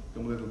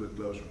 come a little bit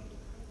closer.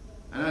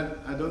 And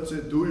I don't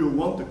say, do you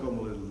want to come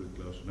a little bit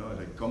closer? No, I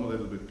say, come a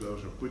little bit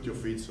closer. Put your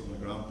feet on the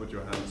ground. Put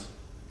your hands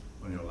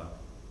on your lap.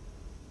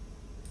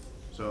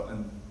 So,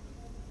 and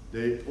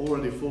they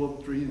already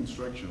followed 3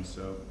 instructions,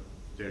 so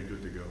they're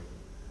good to go.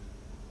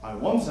 I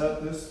once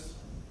had this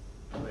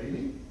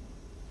lady,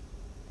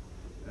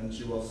 and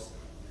she was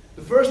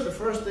the first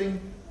thing.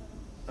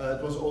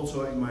 It was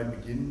also in my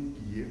beginning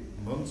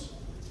months.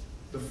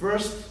 The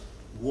first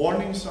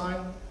warning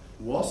sign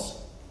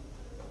was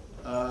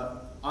I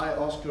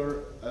asked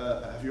her,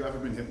 "Have you ever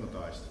been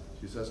hypnotized?"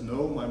 She says,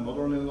 "No, my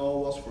mother-in-law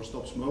was for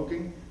stop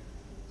smoking,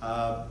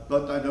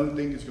 but I don't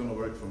think it's going to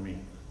work for me."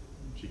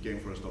 She came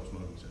for a stop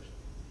smoking session.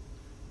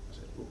 I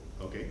said,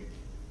 "Oh, okay."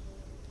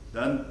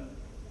 Then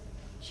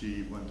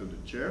she went to the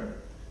chair,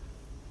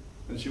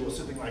 and she was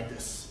sitting like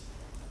this.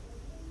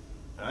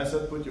 And I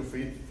said, "Put your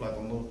feet flat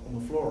on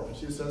the floor." And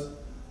she says,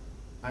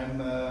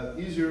 "I'm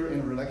easier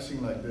in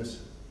relaxing like this."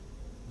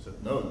 I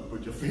said, "No,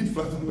 put your feet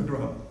flat on the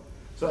ground."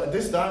 So at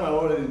this time I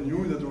already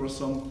knew that there was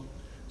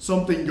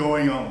something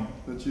going on,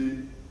 that she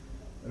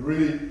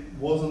really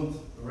wasn't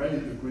ready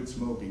to quit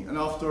smoking. And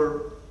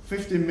after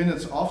 15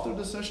 minutes after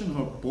the session,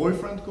 her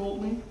boyfriend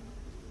called me,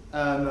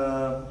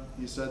 and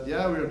he said,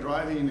 "Yeah, we're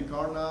driving in the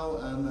car now,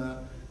 and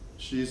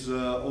she's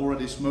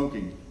already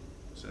smoking."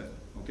 I said,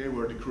 "Okay,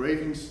 were the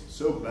cravings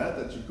so bad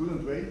that she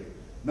couldn't wait?"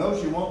 No,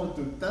 she wanted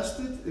to test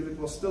it if it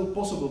was still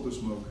possible to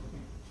smoke.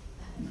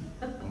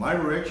 My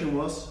reaction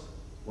was,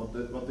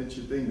 what did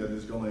she think, that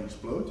it's going to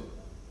explode?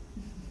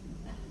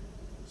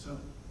 So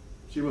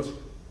she was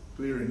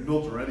clearly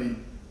not ready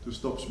to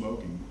stop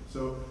smoking.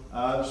 So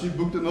she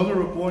booked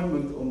another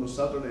appointment on the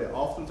Saturday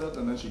after that,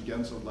 and then she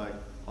cancelled like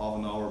half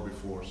an hour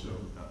before. So,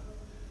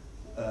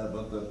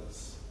 but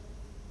that's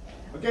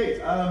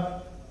okay.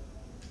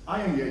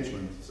 Eye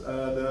engagement.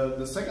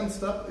 The second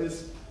step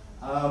is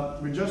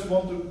we just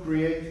want to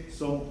create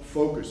some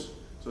focus.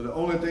 So the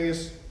only thing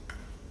is,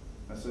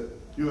 I said,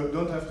 you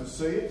don't have to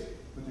say it,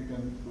 but you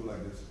can do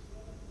like this.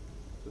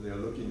 So they are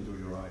looking into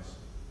your eyes.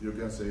 You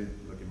can say,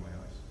 "Look in my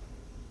eyes."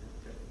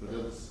 Okay. So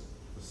that's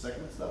the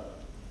second step.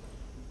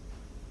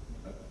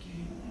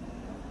 Okay.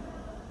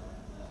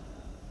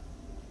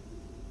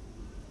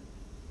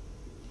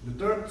 The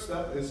third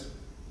step is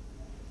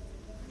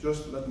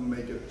just let them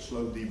make a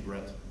slow, deep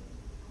breath.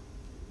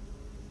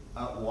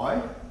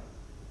 Why?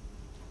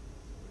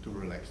 To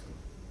relax them.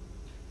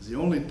 It's the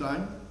only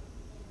time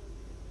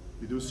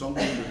we do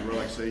something with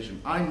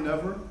relaxation. I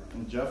never,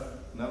 and Jeff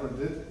never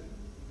did,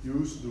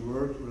 use the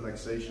word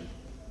relaxation.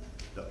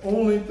 The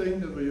only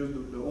thing that we use,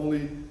 the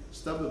only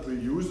step that we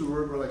use the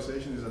word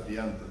relaxation is at the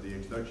end, at the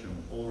introduction.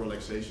 All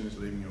relaxation is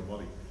leaving your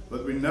body.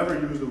 But we never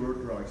use the word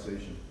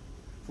relaxation.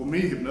 For me,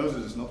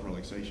 hypnosis is not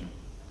relaxation.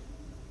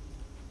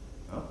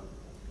 Huh?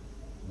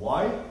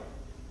 Why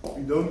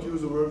we don't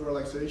use the word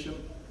relaxation?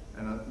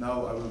 And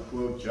now I will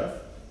quote Jeff.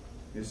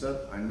 He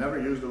said, "I never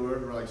use the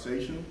word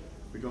relaxation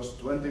because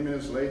 20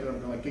 minutes later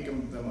I'm going to kick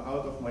them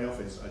out of my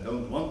office. I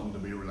don't want them to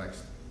be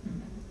relaxed."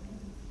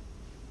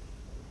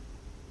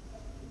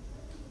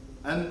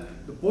 And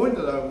the point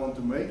that I want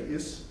to make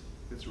is,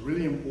 it's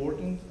really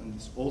important, and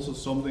it's also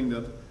something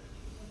that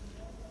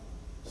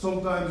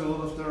sometimes a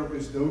lot of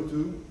therapists don't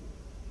do.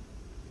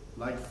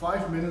 Like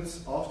 5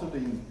 minutes after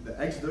the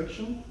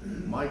exduction,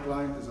 my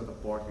client is at the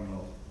parking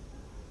lot.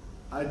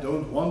 I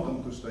don't want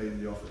them to stay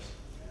in the office,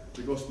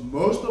 because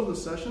most of the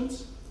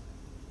sessions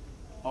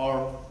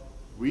are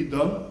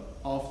redone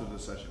after the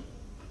session,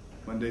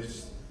 when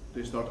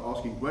they start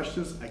asking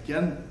questions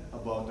again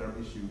about their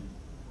issue.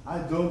 I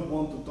don't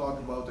want to talk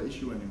about the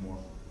issue anymore.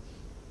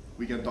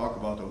 We can talk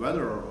about the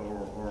weather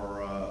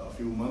or a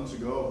few months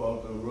ago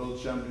about the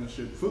World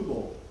Championship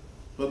football,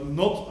 but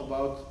not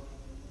about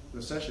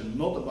the session,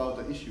 not about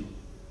the issue.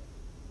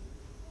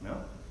 Yeah?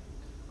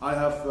 I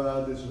have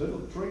this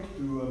little trick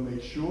to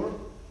make sure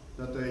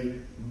that they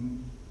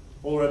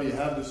already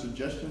have the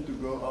suggestion to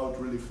go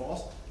out really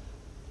fast.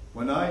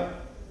 When I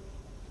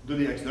do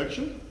the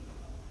exduction,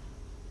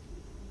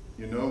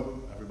 you know,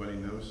 everybody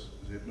knows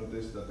as a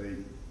hypnotist that they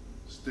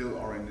still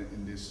are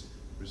in this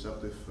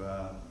receptive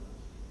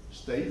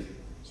state.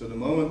 So the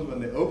moment when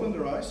they open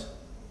their eyes,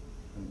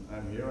 and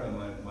I'm here and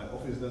my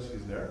office desk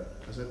is there,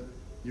 I said,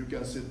 "You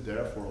can sit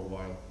there for a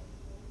while."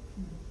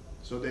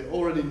 So they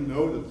already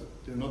know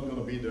that they're not going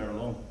to be there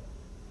long.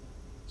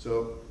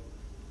 So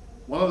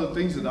one of the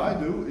things that I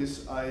do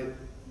is I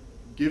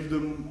give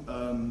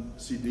them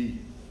CD.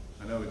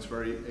 I know it's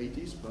very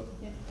 80s, but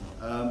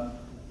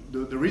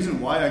the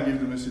reason why I give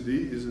them a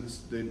CD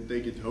is they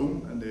take it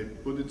home and they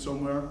put it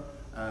somewhere,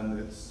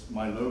 and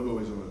my logo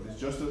is on it. It's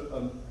just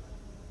a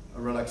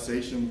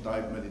relaxation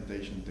type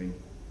meditation thing.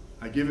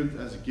 I give it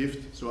as a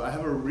gift, so I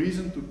have a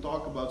reason to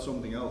talk about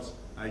something else.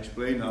 I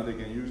explain how they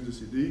can use the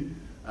CD,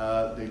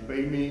 they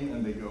pay me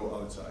and they go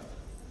outside.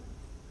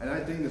 And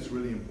I think that's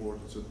really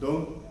important. So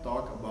don't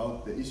talk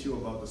about the issue,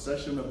 about the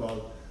session,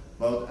 about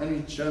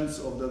any chance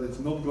of that it's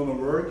not gonna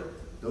work.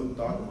 Don't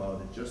talk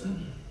about it, just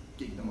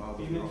kick them out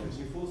of the office.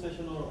 Before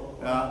session or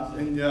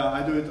Yeah,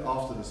 I do it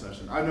after the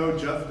session. I know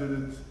Jeff did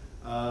it,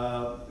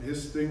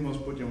 his thing was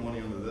put your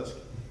money on the desk.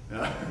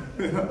 Yeah.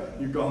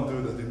 You can't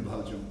do that in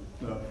Belgium.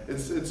 No,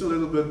 it's a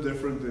little bit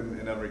different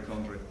in every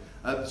country.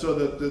 So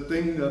the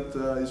thing that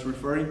is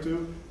referring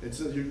to,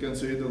 you can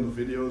see it on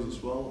the videos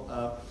as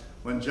well.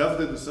 When Jeff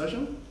did the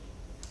session,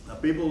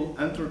 people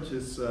entered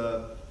his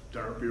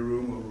therapy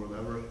room or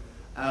whatever,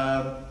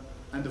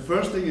 and the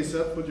first thing he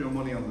said, put your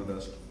money on the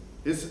desk.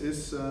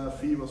 His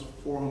fee was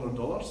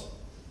 $400,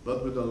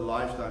 but with a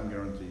lifetime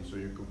guarantee, so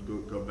you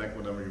could go back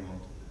whatever you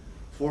want.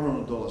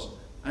 $400.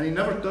 And he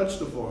never touched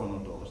the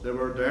 $400. They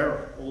were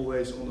there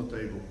always on the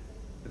table.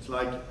 It's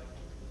like,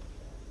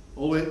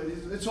 always,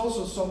 it's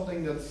also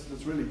something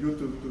that's really good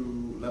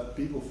to let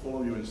people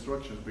follow your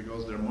instructions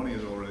because their money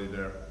is already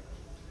there.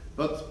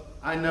 But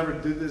I never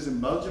did this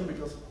in Belgium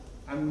because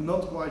I'm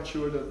not quite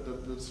sure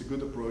that that's a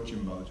good approach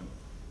in Belgium.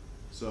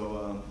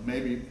 So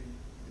maybe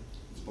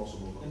it's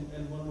possible.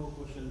 And one more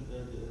question,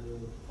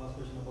 first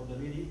question about the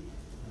lady,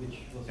 which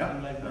was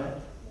something like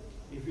that.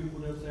 If you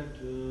could have said,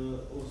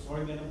 oh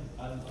sorry madam,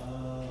 I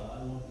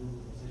want to do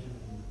a session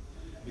with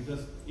you.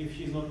 Because if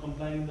she's not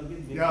complying with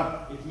the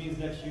bill, it means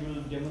that she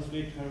will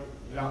demonstrate her.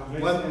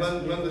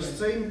 When the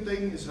same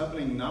thing is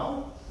happening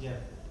now,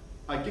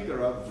 I kick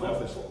her out of the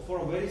office. For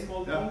a very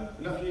small thing?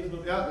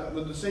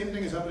 But the same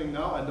thing is happening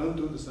now, I don't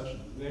do the session.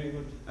 Very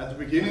good. At the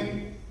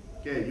beginning,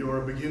 okay,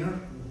 you're a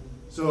beginner,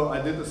 so I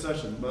did the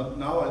session, but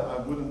now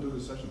I wouldn't do the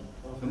session.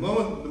 Okay. The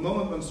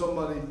moment when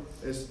somebody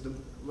is,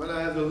 when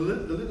I have a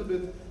little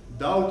bit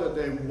doubt that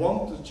they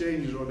want to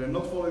change it or they're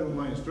not following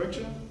my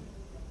instruction,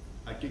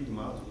 I kick them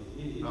out.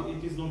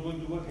 It is not going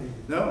to work anymore.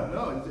 No,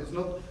 it's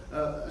not,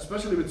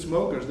 especially with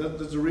smokers.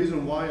 That's the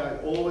reason why I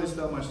always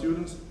tell my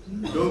students,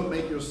 don't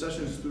make your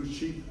sessions too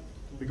cheap.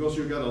 Because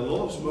you got a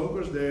lot of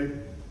smokers, they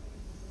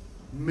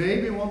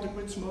maybe want to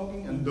quit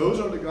smoking, and those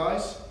are the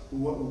guys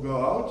who go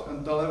out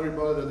and tell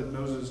everybody that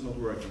hypnosis is not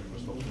working for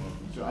stop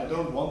smoking. So I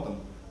don't want them.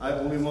 I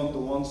only want the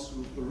ones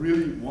who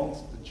really want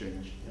the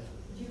change.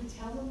 Do you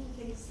tell them to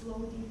take a slow,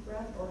 deep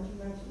breath, or do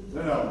you actually?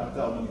 No, I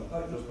tell them.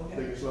 Just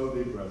take a slow,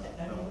 deep breath.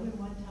 And only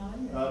one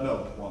time?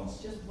 No, once.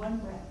 Just one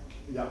breath?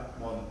 Yeah,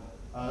 one.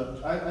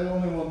 I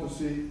only want to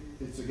see,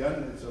 it's a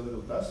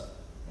little test,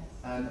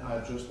 and I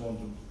just want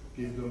to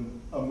give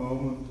them a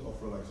moment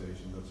of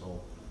relaxation, that's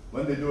all.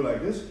 When they do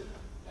like this,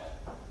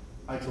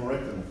 I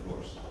correct them, of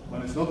course.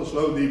 When it's not a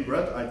slow, deep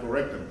breath, I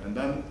correct them, and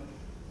then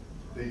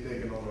they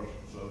take another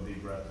slow,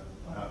 deep breath.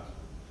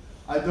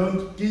 I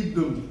don't keep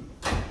them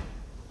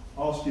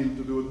asking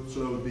to do a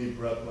slow, deep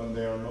breath when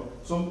they are not.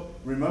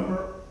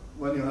 Remember,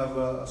 when you have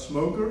a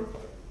smoker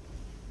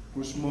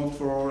who smoked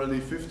for already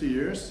 50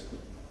 years,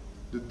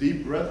 the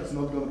deep breath is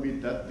not going to be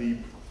that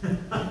deep. Be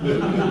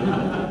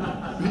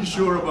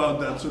sure about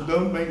that, so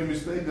don't make the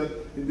mistake that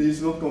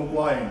he's not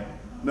complying.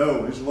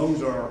 No, his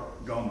lungs are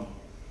gone,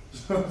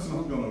 so it's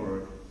not going to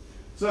work.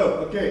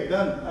 So, okay,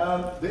 then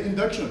the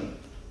induction.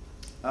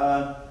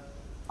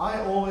 I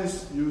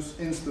always use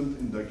instant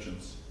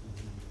inductions.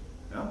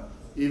 Yeah?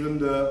 Even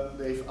the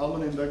Dave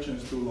Allman induction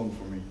is too long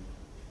for me.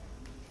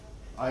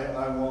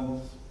 I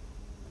want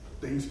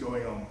things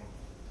going on.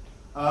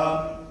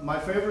 My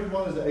favorite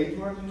one is the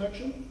 8-word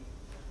induction.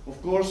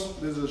 Of course,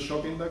 this is a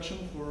shock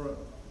induction for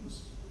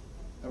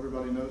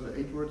everybody knows the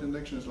 8-word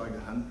induction is like the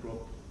hand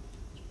prop.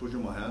 Just push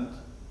on my hand,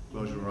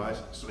 close your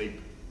eyes,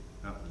 sleep.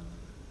 Yeah.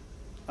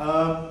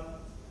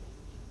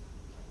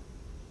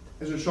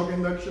 It's a shock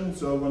induction,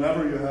 so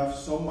whenever you have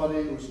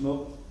somebody who's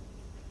not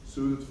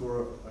suited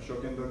for a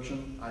shock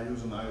induction, I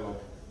use an eye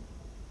lock.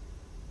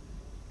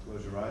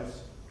 Close your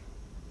eyes.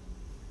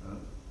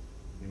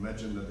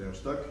 Imagine that they're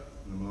stuck.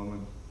 In the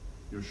moment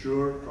you're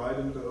sure, try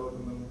them to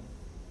open them.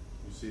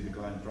 You see the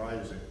client try,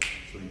 you say,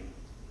 sleep.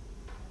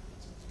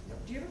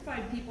 Do you ever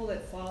find people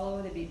that follow,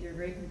 they're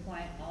very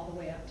compliant all the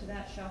way up to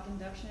that shock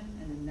induction,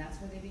 and then that's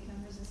where they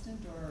become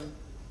resistant, or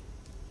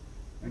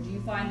do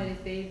you find that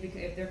if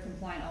they're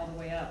compliant all the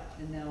way up,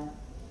 then they'll?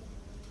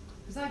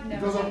 Because I've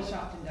never had a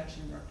shock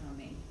induction worked on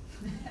me.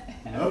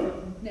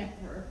 No.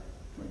 Never.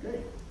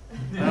 Okay.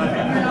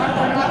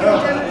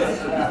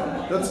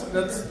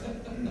 That's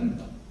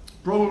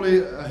probably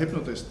a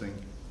hypnotist thing.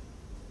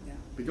 Yeah.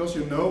 Because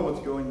you know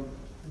what's going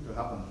to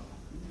happen.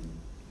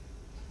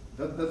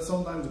 That's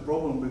sometimes the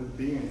problem with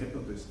being a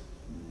hypnotist.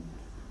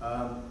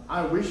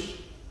 I wish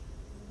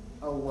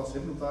I was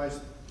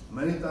hypnotized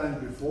many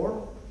times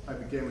before I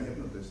became a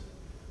hypnotist.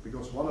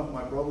 Because one of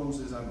my problems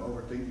is I'm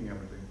overthinking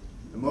everything.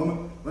 The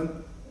moment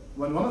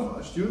when one of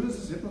my students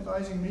is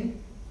hypnotizing me,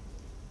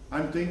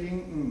 I'm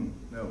thinking,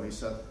 no, he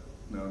said,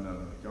 no,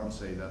 you can't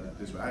say that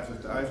this way. I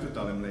have to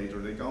tell him later.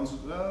 They can't.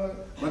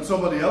 When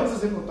somebody else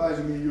is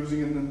hypnotizing me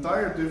using an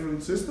entire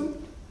different system,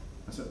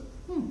 I said,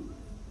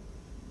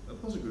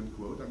 that was a good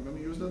quote. I'm going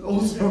to use that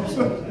also.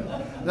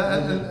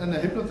 And the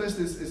hypnotist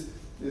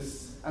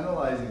is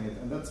analyzing it,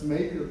 and that's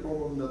maybe the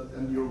problem that,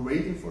 and you're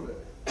waiting for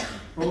that.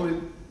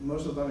 Probably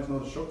most of the time it's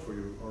not a shock for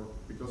you, or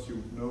because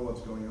you know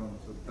what's going on.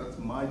 So that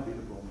might be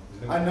the problem.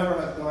 I never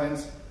had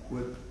clients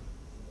with,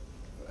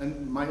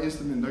 and my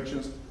instant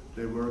inductions,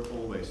 they work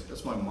always.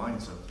 That's my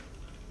mindset.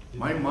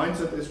 My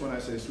mindset is when I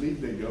say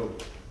sleep, they go.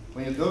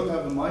 When you don't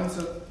have the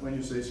mindset, when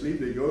you say sleep,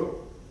 they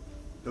go,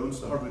 don't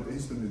start with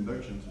instant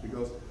inductions,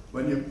 because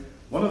when you,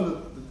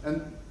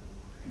 and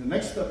the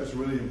next step is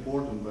really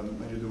important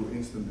when you do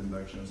instant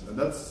inductions, and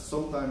that's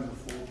sometimes the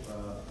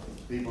fault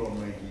people are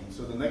making.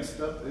 So the next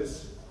step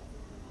is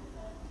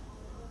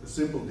the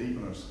simple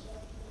deepeners.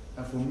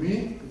 And for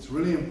me, it's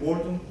really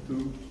important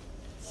to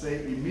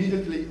say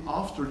immediately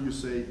after you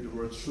say the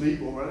word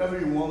sleep, or whatever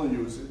you want to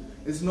use it.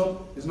 It's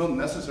not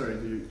necessary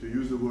to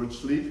use the word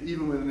sleep,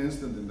 even with an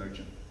instant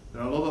induction.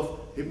 There are a lot of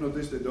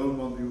hypnotists that don't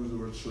want to use the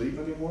word sleep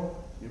anymore.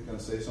 You can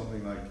say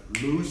something like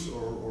loose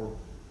or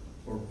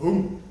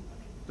boom.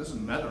 It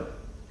doesn't matter.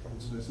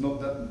 It's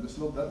not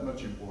that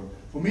much important.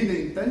 For me,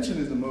 the intention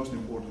is the most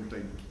important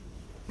thing.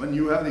 When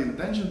you have the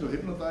intention to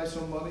hypnotize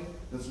somebody,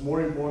 that's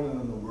more important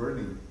than the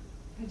wording.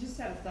 I just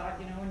had a thought,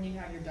 you know, when you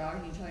have your dog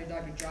and you tell your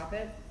dog to drop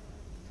it,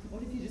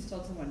 what if you just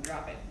told someone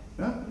drop it?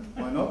 Yeah,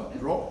 why not?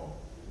 Drop.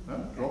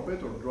 Drop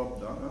it or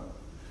drop down.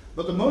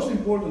 But the most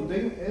important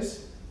thing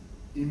is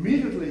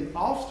immediately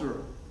after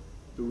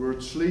the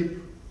word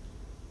sleep,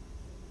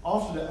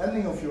 after the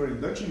ending of your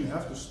induction, you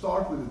have to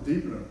start with a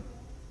deepener.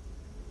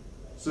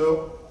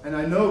 So, and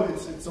I know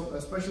it's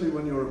especially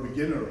when you're a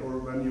beginner or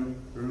when you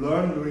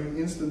learn doing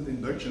instant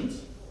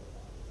inductions.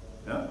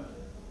 Yeah,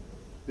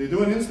 they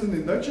do an instant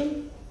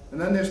induction and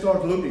then they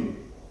start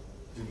looking.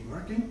 Is it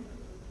working?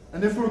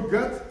 And they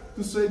forget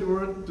to say the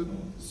word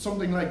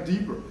something like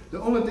deeper.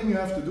 The only thing you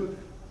have to do,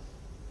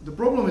 the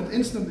problem with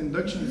instant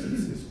inductions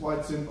is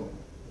quite simple.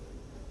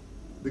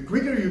 The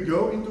quicker you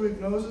go into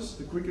hypnosis,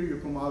 the quicker you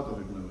come out of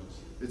hypnosis.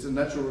 It's a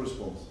natural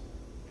response.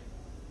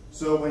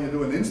 So when you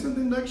do an instant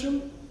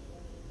induction,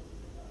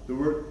 the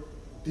word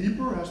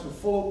deeper has to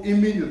follow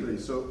immediately.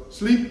 So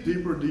sleep,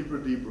 deeper, deeper,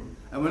 deeper.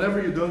 And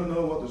whenever you don't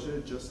know what to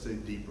say, just say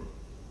deeper.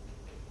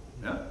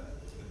 Yeah?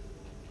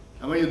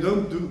 And when you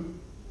don't do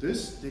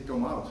this, they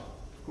come out.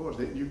 Of course,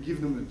 you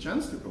give them the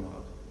chance to come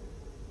out.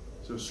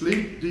 So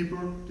sleep,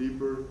 deeper,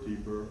 deeper,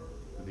 deeper.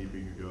 The deeper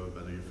you go, the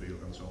better you feel,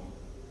 and so on.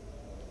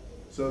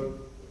 So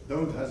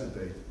don't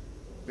hesitate.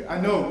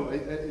 I know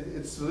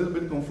it's a little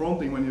bit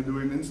confronting when you do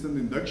an instant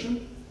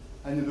induction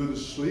and you do the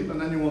sleep, and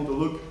then you want to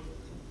look,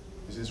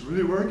 is this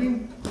really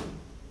working?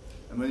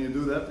 And when you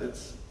do that,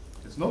 it's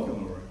not going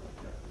to work.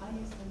 I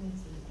used an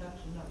instant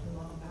induction not too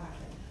long back,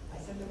 and I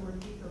said the word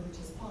deeper, which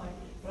is fine,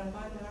 but I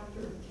find that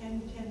after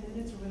 10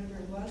 minutes or whatever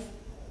it was,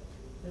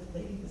 the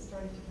lady was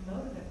starting to come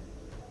out of it.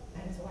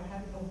 And so I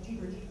had to go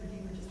deeper, deeper,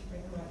 deeper just to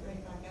bring her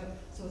right back out.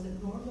 So is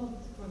it normal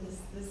for this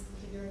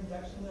particular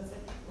induction, let's say,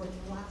 or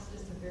to last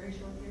just a very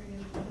short period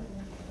of time?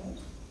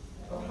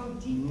 Or how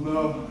deep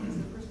does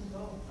the person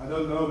go? I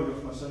don't know,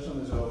 because my session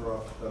is over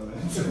after 10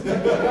 minutes.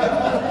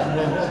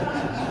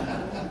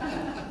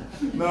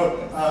 No.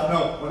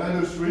 When I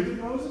do street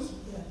hypnosis,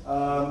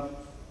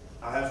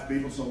 I have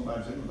people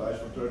sometimes hypnotize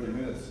for 30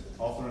 minutes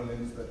after an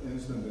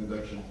instant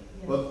induction.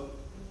 Yes. But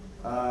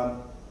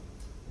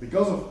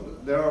because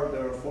of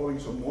they're following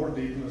some more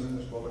deepeners in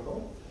this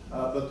protocol,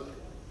 but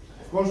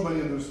of course when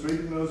you do street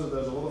hypnosis,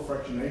 there's a lot of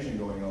fractionation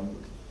going on,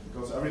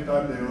 because every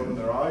time they open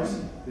their eyes,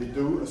 they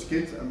do a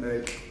skit and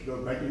they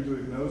go back into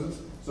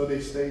hypnosis, so they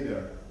stay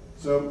there.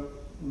 So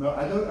no,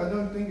 I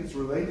don't think it's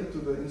related to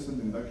the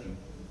instant induction.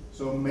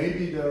 So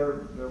maybe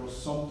there was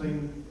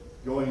something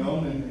going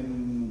on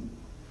in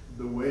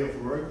the way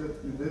of work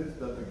that you did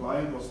that the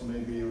client was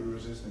maybe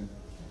resisting.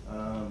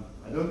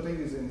 I don't think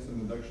it's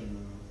instant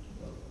induction.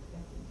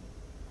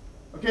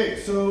 Okay,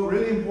 so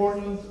really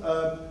important,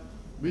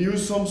 we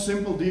use some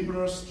simple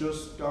deepeners,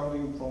 just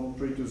counting from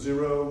 3 to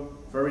 0,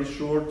 very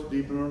short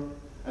deepener.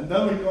 And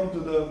then we come to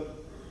the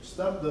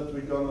step that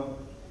we're gonna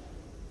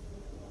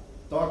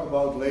talk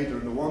about later,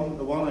 the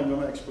one I'm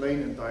gonna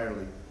explain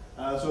entirely.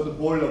 So the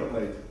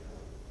boilerplate.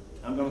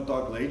 I'm gonna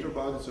talk later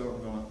about it, so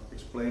I'm gonna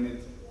explain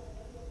it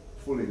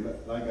fully,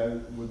 like I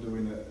would do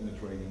in a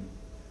training.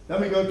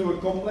 Then we go to a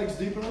complex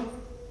deepener.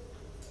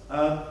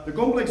 The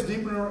complex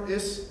deepener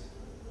is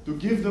to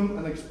give them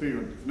an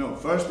experience. No,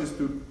 first is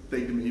to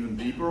take them even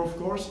deeper, of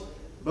course,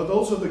 but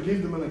also to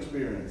give them an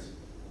experience.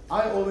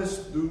 I always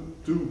do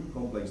 2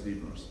 complex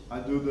deepeners. I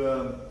do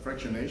the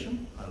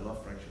fractionation. I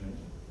love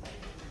fractionation.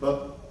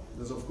 But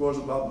that's of course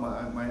about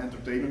my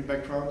entertainment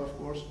background, of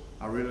course.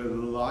 I really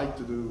like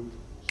to do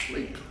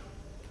sleep.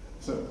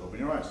 So open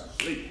your eyes,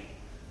 sleep.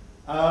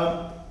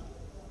 And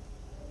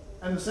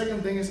the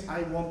second thing is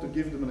I want to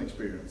give them an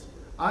experience.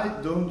 I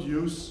don't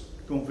use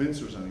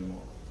convincers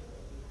anymore.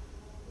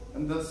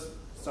 And that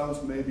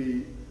sounds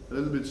maybe a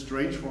little bit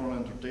strange for an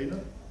entertainer,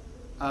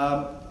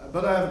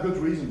 but I have a good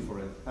reason for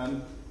it.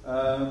 And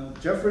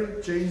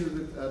Jeffrey changed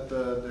it at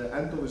the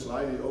end of his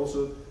slide. He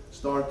also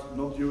started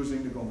not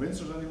using the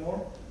convincers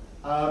anymore.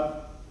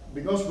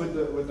 because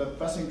with the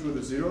passing through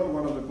the zero,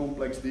 one of the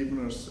complex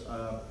deepeners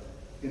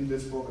in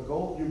this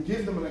protocol, you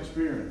give them an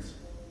experience.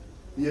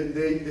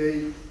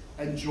 They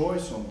enjoy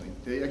something,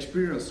 they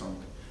experience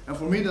something. And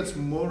for me, that's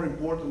more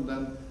important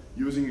than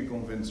using a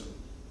convincer.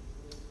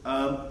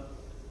 A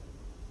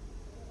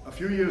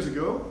few years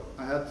ago,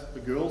 I had a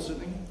girl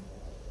sitting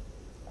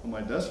on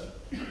my desk,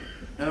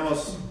 and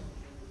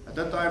at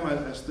that time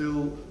I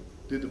still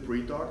did the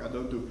pre-talk. I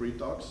don't do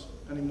pre-talks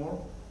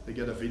anymore. They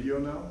get a video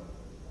now,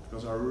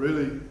 because I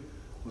really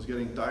was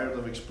getting tired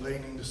of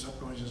explaining the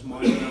subconscious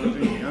mind and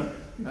everything. Yeah?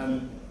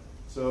 And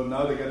so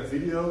now they get a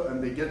video,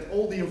 and they get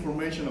all the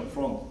information up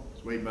front.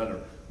 It's way better.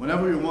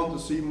 Whenever you want to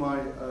see my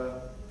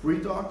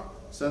pre-talk,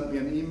 send me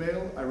an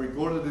email. I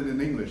recorded it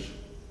in English.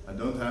 I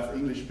don't have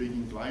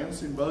English-speaking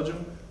clients in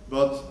Belgium,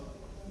 but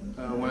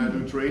when I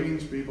do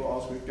trainings, people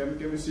ask me,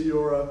 can we see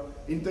your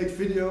intake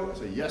video? I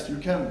say, yes, you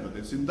can, but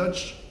it's in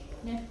Dutch.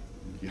 Yeah.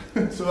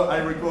 So I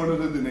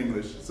recorded it in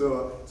English.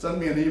 So send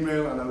me an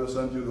email and I will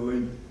send you the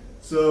link.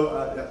 So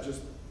yeah,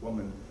 just 1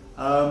 minute.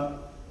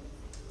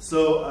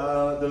 So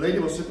the lady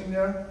was sitting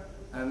there,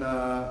 and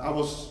I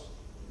was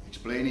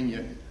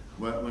explaining,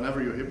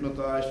 whenever you're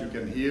hypnotized, you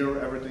can hear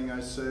everything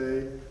I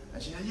say.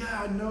 And she said,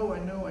 yeah, I know.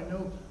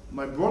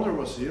 My brother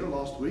was here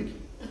last week,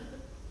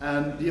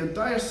 and the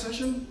entire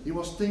session he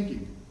was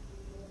thinking.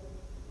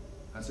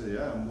 I said,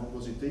 yeah, and what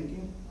was he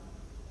thinking?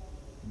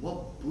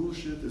 What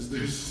bullshit is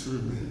this?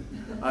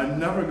 I'm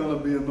never gonna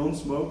be a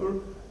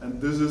non-smoker,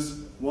 and this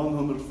is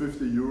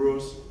 150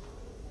 euros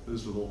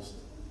is lost.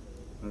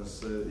 And I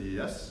said,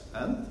 yes,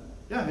 and?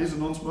 Yeah, he's a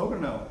non-smoker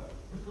now.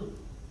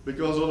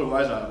 Because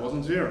otherwise I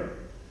wasn't here.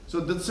 So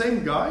that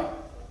same guy,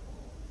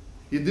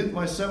 he did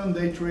my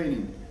 7-day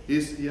training.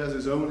 He has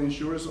his own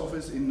insurance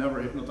office. He never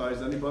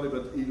hypnotized anybody,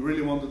 but he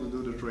really wanted to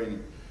do the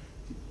training.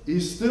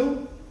 He's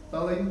still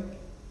telling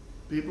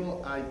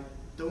people, I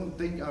don't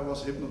think I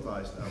was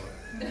hypnotized ever.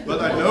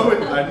 But I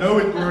know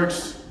it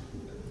works.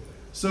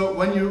 So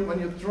when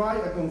you try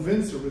a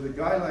convincer with a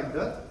guy like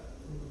that,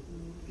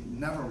 it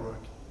never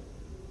works.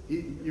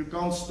 You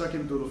can't stuck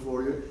him to the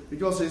floor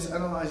because he's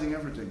analyzing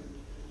everything.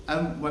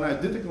 And when I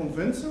did the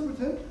convincer with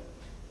him,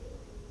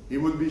 he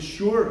would be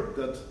sure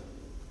that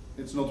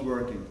it's not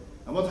working.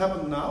 And what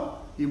happened now?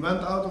 He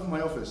went out of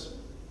my office.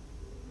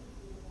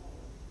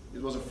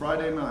 It was a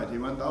Friday night. He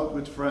went out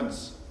with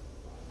friends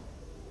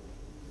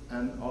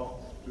and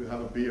to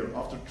have a beer.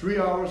 After 3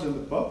 hours in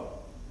the pub,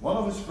 one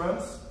of his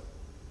friends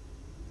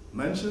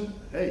mentioned,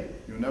 hey,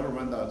 you never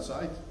went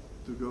outside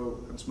to go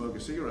and smoke a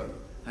cigarette.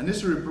 And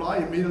his reply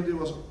immediately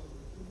was,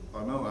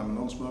 oh no, I'm a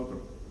non-smoker.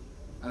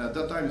 And at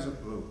that time he said,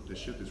 oh, this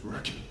shit is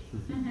working.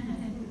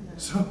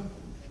 So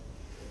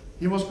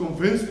he was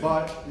convinced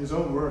by his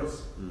own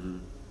words. Mm-hmm.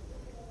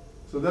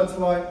 So that's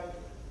why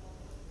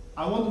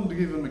I want them to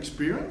give him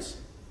experience.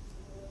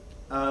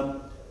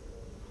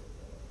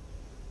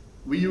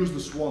 We use the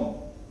Swan,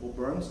 Bob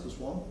Burns, the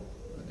Swan.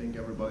 I think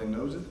everybody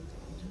knows it.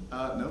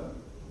 No?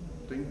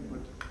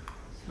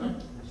 No?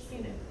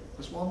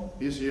 The Swan?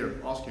 He's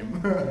here, ask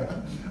him.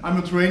 I'm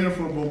a trainer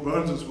for Bob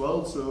Burns as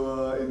well,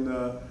 so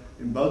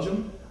in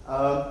Belgium.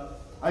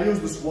 I use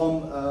the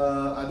Swan.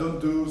 I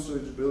don't do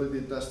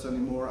searchability tests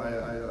anymore.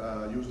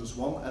 I use the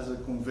Swan as a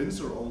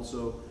convincer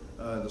also,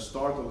 the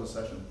start of the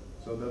session.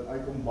 So that I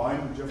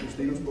combine the Jeffrey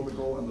Stevens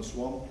protocol and the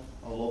Swan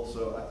a lot.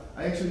 So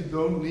I actually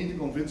don't need a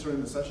convincer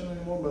in the session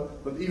anymore,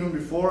 but even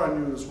before I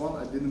knew the Swan,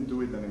 I didn't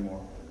do it anymore.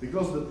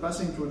 Because the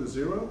passing through the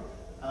zero,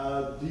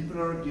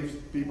 deepener gives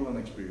people an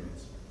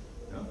experience.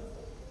 Yeah?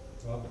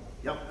 Well,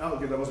 yeah. Oh,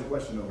 okay, that was a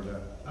question over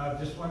there.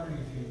 Just wondering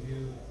if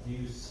you do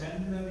you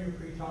send them your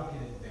pre-talk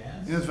in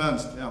advance? In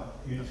advance, yeah.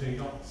 So you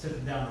don't sit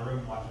them down in a room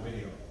and watch a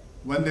video?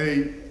 When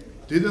they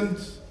didn't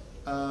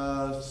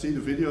see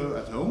the video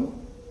at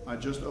home, I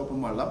just open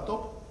my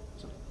laptop,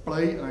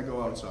 play, and I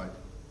go outside.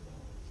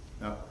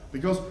 Yeah,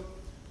 because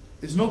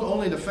it's not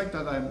only the fact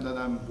that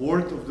I'm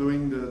bored of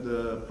doing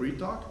the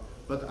pre-talk,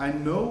 but I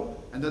know,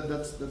 and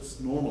that's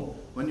normal.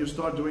 When you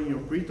start doing your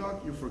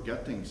pre-talk, you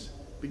forget things.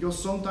 Because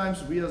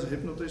sometimes we as a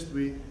hypnotist,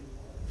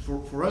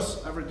 for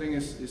us everything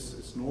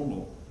is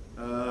normal.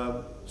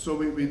 So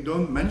we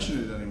don't mention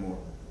it anymore.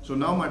 So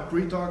now my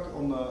pre-talk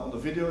on the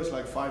video is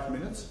like 5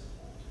 minutes.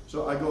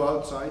 So I go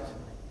outside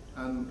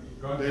and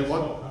they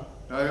watch. Smoke, huh?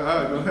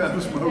 I don't have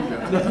a smoke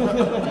yet.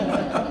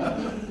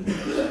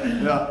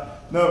 Yeah,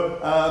 no,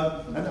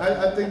 and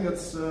I think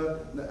that's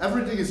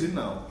everything is in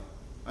now.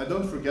 I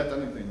don't forget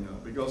anything now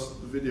because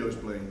the video is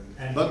playing.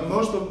 And but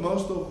most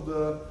of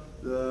the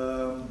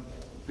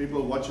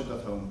people watch it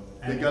at home.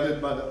 They get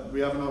it we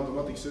have an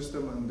automatic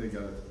system and they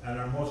get it. And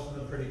are most of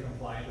them pretty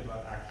compliant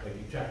about actually,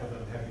 you check with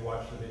them, have you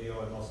watched the video,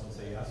 and most of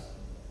them say yes?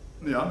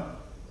 Yeah,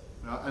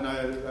 and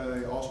I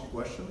ask a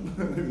question.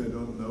 If they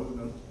don't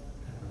know,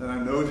 then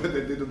I know that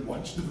they didn't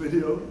watch the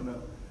video.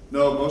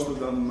 No, most of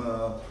them,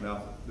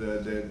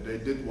 they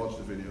did watch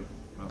the video.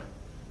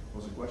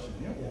 Was a question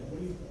here? Yeah,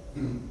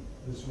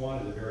 the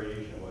Swan is a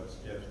variation of what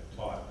Jeff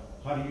taught.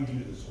 How do you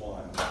use the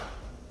Swan?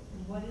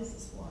 What is the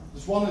Swan?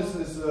 The Swan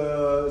is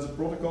a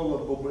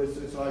protocol.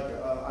 It's like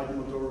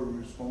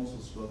ideatory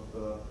responses, but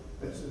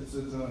It's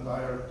an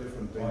entire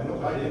different thing. Well, I know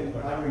what it is,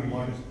 but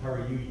how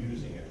are you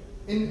using it?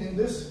 In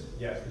this?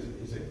 Yes,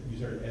 is it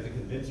user as a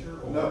convincer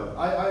or? No,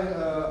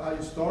 I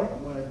start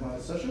my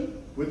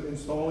session with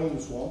installing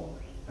the Swan,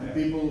 and Yeah.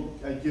 people,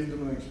 I give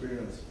them an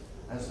experience.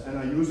 And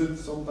I use it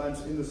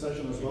sometimes in the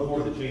session as well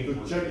Before to, the change to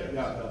works, check,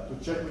 yes. to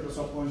check with the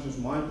subconscious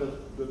mind that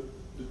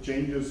the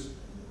changes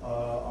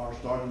are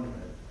starting.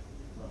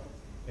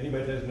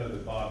 Anybody that doesn't know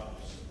that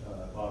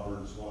Bob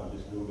Bird Swan,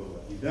 just Google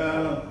it. He's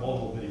Yeah. got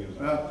multiple videos.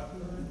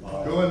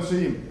 Go and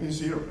see him. He's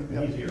here.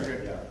 He's here,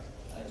 Okay.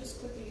 yeah. Just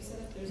quickly, you said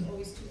that there's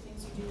always two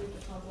things you do with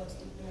the complex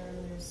loop there, and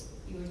you always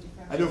do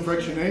fractionation. I do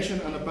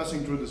fractionation and a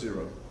passing through the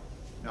zero.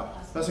 Yeah,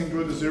 passing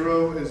through the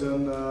zero is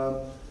an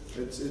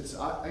it's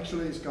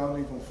actually it's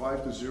counting from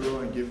 5 to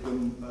 0 and give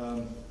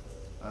them.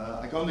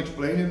 I can't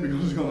explain it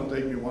because it's going to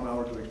take me 1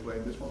 hour to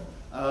explain this one.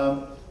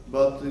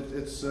 But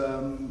it's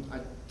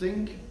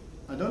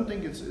I don't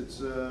think it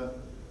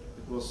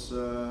was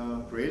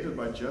created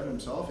by Jeff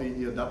himself.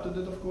 He adapted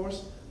it, of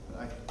course.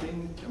 I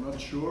think I'm not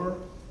sure.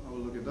 I will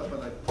look it up,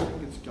 but I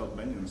think it's called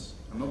Banyans.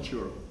 I'm not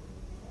sure.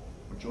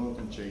 Or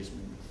Jonathan Chase,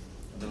 maybe.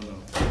 I don't know.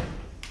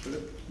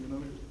 Philip, you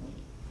know?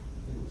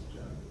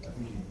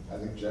 I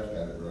think Jeff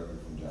got it directly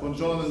from Jeff. From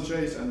Jonathan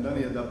Chase, and then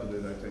he adapted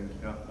it, I think.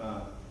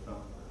 Yeah.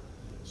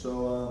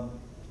 So,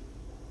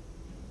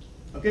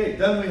 okay,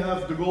 then we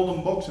have the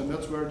golden box, and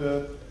that's where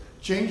the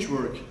change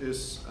work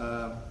is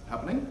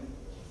happening.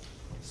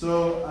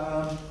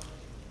 So,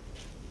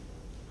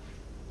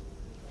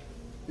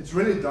 it's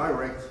really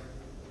direct.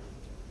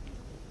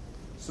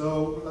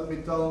 So, let me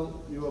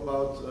tell you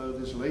about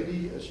this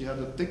lady. She had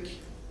a tick.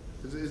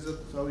 Is that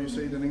how you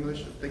say it in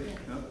English? A tick?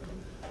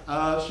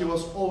 Yeah. She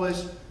was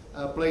always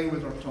playing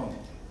with her tongue,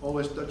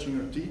 always touching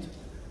her teeth.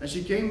 And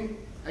she came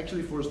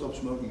actually for a stop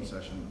smoking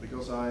session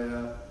because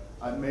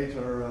I made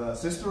her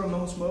sister a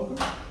non-smoker.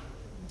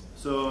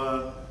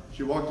 So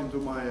she walked into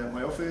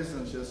my office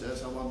and she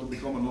says, I want to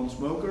become a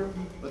non-smoker,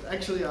 but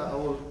actually I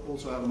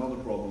also have another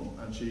problem.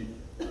 And she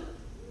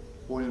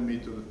pointed me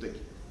to the tick.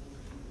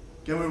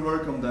 Can we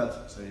work on that?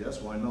 I say,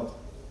 yes, why not?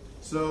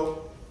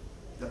 So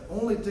the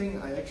only thing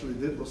I actually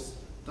did was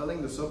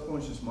telling the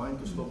subconscious mind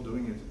to stop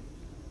doing it.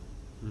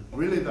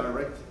 Really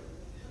direct.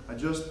 I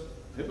just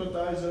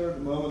hypnotize her the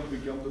moment we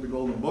come to the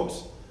golden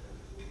box.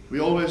 We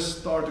always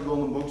start the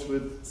golden box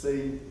with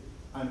saying,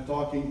 I'm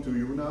talking to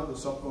you now, the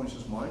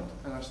subconscious mind.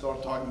 And I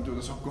start talking to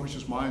the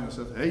subconscious mind and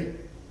said, hey,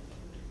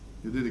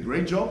 you did a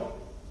great job.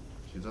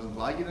 She doesn't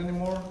like it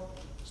anymore.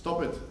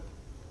 Stop it.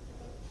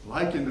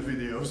 Like in the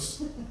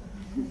videos.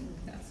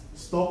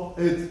 Stop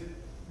it.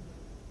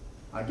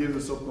 I give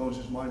the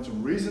subconscious mind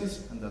some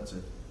reasons and that's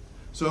it.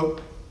 So,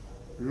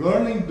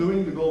 learning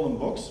doing the golden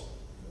box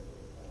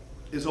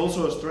is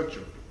also a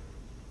structure.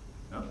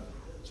 Yeah?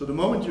 So the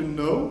moment you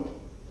know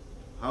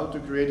how to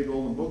create a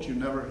golden box, you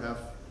never have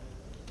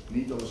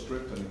need of a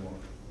script anymore.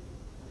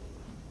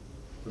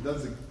 So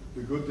that's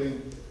the good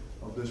thing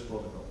of this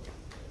protocol.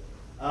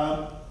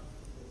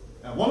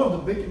 And one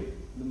of the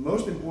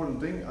most important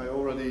thing, I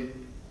already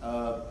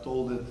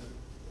told it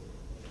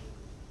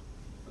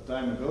a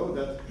time ago,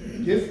 that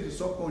give the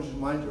subconscious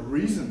mind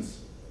reasons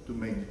to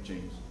make the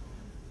change.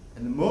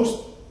 And the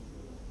most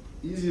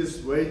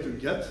easiest way to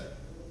get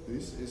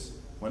this is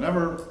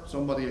whenever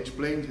somebody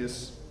explained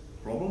his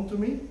problem to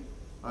me,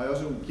 I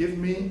also give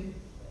me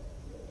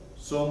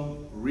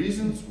some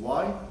reasons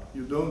why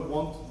you don't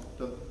want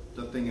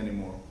that thing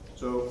anymore.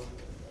 So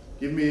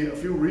give me a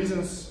few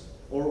reasons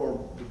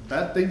or the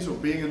bad things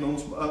of being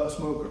a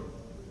smoker.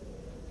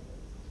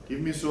 Give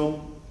me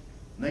some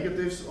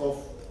negatives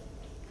of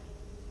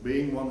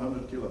being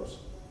 100 kilos.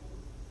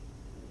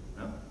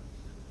 Yeah.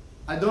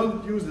 I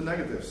don't use the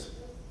negatives.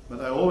 But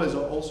I always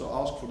also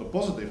ask for the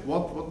positive.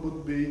 What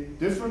would be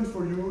different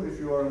for you if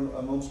you are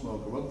a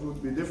non-smoker? What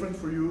would be different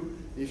for you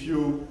if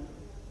you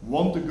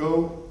want to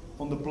go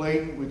on the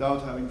plane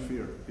without having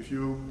fear? If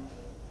you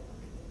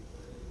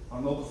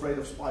are not afraid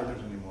of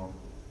spiders anymore?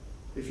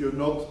 If you're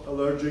not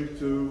allergic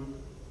to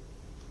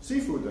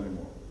seafood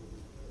anymore?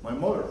 My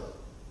mother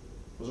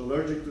was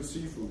allergic to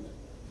seafood.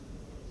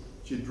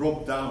 She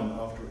dropped down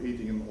after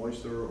eating an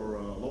oyster or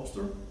a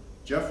lobster.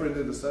 Jeffrey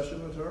did a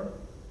session with her.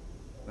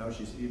 Now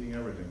she's eating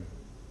everything.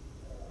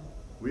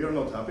 We are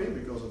not happy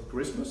because of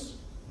Christmas.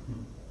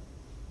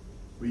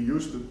 We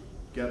used to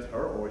get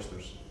her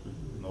oysters.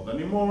 Not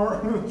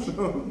anymore.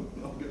 So,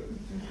 not good.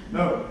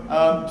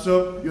 No.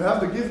 So you have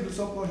to give the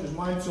subconscious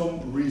mind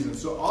some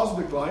reasons. So ask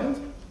the client,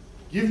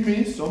 give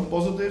me some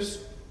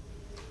positives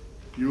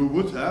you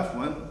would have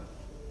when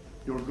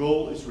your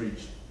goal is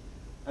reached.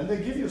 And they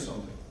give you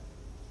something.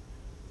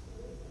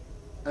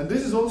 And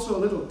this is also a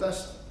little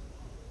test,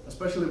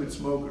 especially with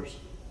smokers.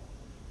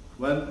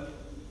 When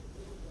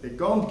they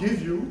can't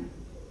give you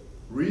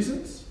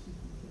reasons,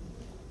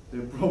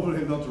 they're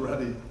probably not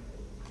ready.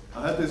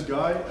 I had this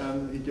guy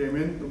and he came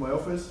into my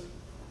office,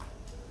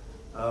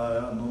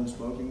 a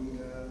non-smoking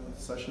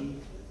session,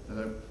 and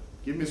I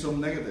give me some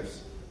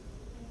negatives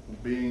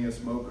of being a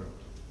smoker.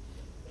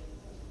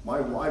 My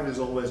wife is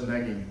always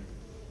nagging.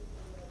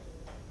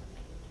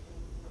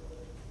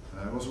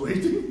 I was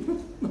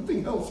waiting,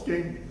 nothing else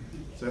came.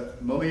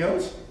 Said, nothing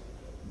else?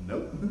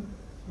 No.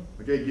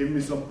 Okay, give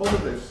me some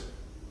positives.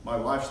 My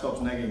wife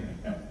stops nagging.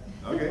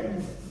 Okay.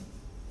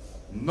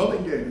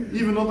 Nothing came,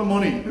 even not the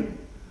money.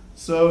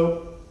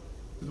 So,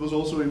 it was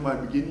also in my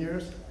beginning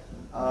years.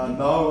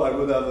 Now I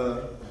would have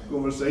a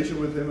conversation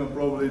with him and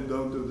probably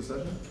don't do the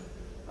session.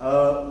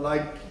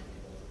 Like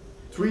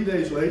 3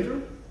 days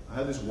later, I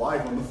had his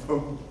wife on the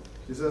phone.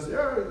 She says,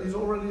 yeah, he's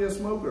already a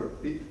smoker.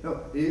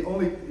 He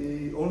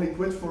only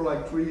quit for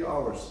like 3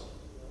 hours.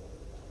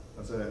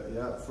 I said,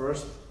 yeah,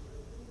 first,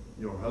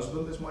 your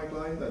husband is my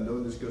client, and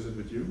don't discuss it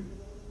with you.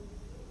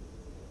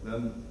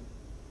 Then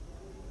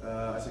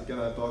I said, can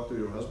I talk to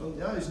your husband?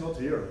 Yeah, he's not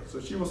here. So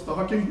she was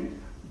talking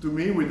to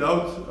me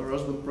without her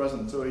husband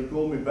present. So he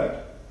called me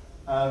back,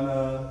 and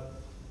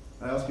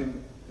I asked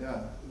him,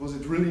 yeah, was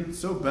it really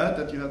so bad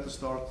that you had to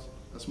start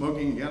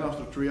smoking again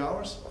after 3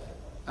 hours?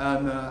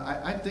 And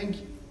I think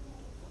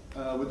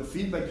with the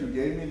feedback you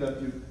gave me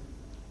that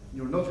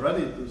you're not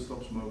ready to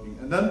stop smoking.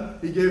 And then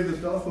he gave the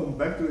telephone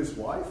back to his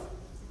wife,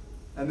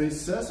 and he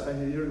says, I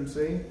hear him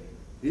saying,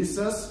 he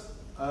says,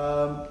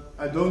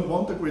 I don't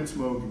want to quit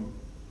smoking.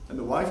 And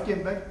the wife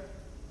came back,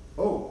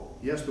 oh,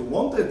 he has to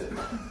want it.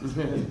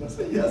 I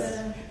said,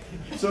 yes.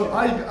 So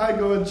I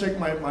go and check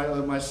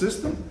my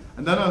system,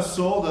 and then I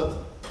saw that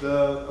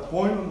the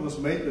appointment was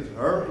made with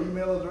her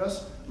email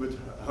address, with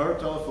her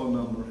telephone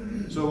number.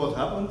 So what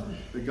happened?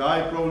 The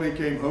guy probably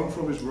came home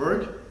from his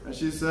work, and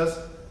she says,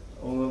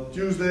 on a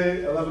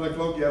Tuesday, 11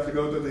 o'clock, you have to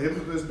go to the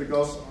hypnotist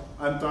because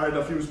I'm tired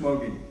of you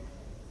smoking.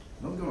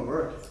 Not gonna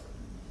work.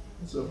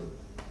 So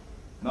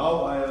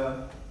now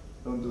I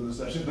don't do the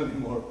session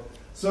anymore.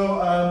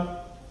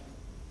 So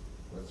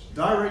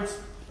direct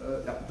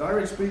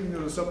speaking to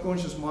the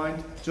subconscious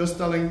mind, just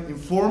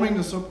informing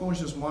the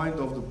subconscious mind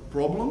of the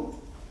problem,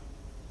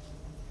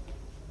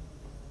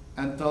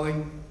 and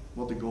telling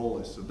what the goal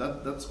is. So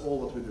that's all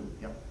what we do.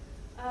 Yeah.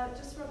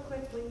 Just real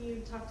quick, when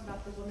you talked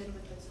about the woman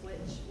with the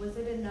switch, was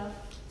it enough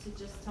to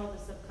just tell the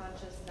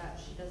subconscious that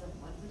she doesn't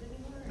want it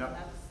anymore? Yeah. And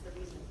that's the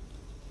reason.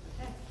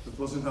 Okay. That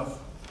was enough.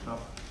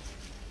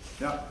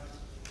 Yeah.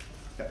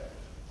 Yeah.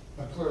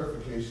 A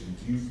clarification,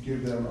 do you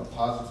give them a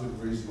positive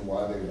reason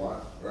why they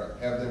want, or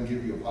have them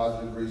give you a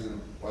positive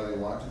reason why they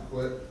want to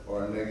quit,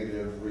 or a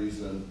negative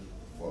reason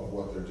for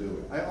what they're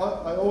doing?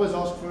 I always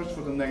ask first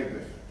for the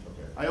negative.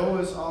 Okay. I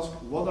always ask,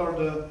 what are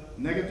the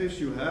negatives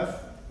you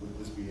have With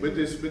this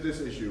behavior? with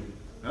this issue?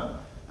 Yeah?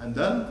 And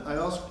then I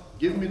ask,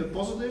 give me the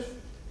positive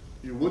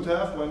you would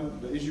have when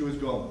the issue is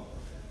gone.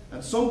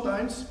 And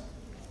sometimes,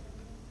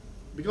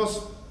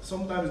 because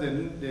sometimes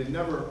they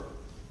never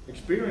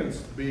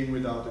experienced being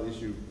without the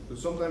issue, so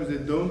sometimes they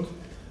don't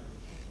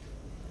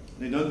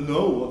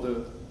know what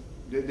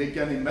they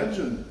can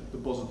imagine the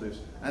positives.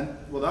 And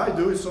what I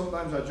do is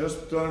sometimes I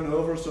just turn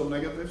over some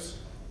negatives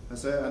and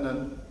say,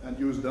 and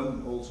use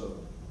them also.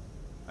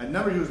 I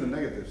never use the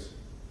negatives,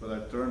 but I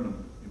turn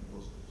them in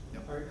positives.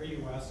 Yeah. Are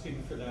you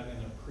asking for that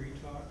in a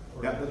pre-talk?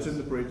 Yeah, that's in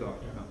the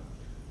pre-talk. Yeah.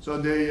 So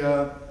they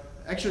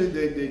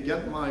they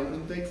get my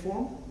intake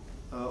form,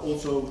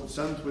 also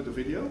sent with the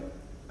video,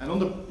 and on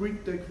the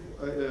pre-take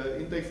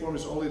intake form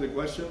is only the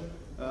question,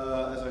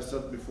 as I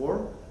said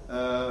before,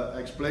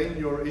 explain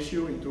your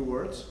issue in 2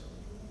 words,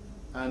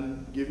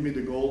 and give me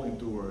the goal in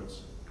 2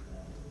 words,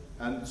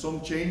 and some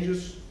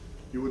changes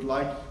you would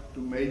like to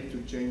make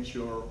to change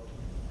to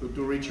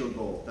reach your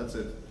goal. That's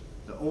it.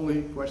 The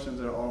only questions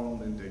that are on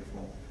the intake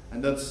form,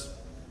 and that's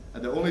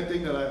the only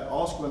thing that I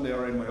ask when they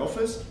are in my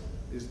office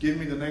is give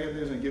me the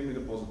negatives and give me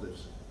the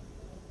positives.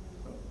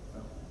 So,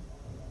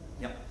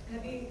 yeah.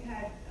 Have you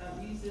had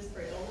used this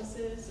for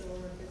illnesses or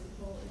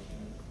physical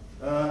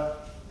issues?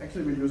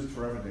 Actually, we use it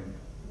for everything.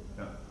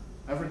 Yeah.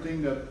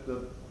 Everything that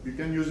you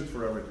can use it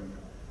for everything.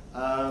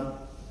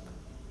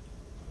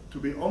 To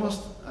be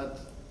honest, at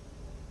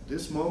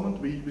this moment,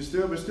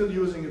 we're still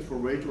using it for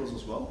weight loss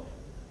as well.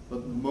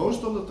 But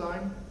most of the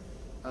time,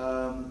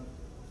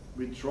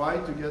 we try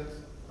to get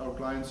our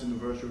clients in the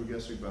virtual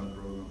gastric band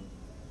program.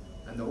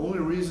 And the only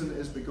reason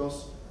is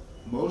because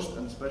most,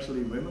 and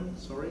especially women,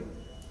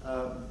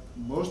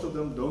 most of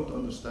them don't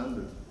understand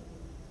it.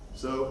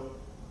 So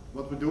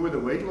what we do with the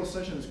weight loss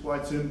session is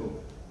quite simple.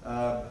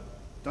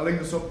 Telling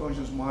the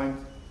subconscious mind,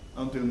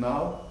 until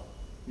now,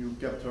 you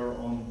kept her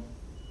on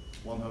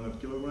 100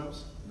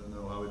 kilograms. I don't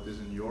know how it is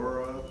in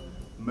your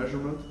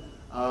measurement.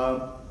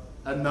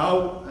 And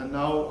now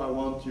I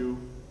want you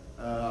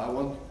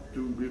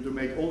to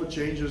make all the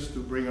changes to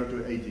bring her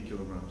to 80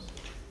 kilograms.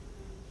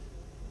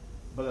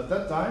 But at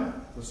that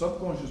time, the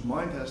subconscious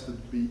mind has to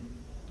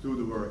do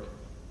the work.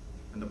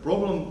 And the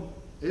problem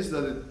is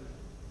that it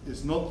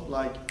is not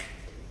like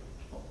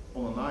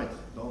on a night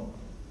done.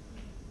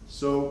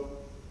 So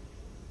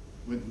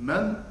with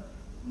men,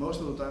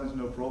 most of the time it's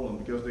no problem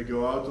because they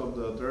go out of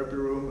the therapy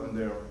room and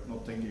they're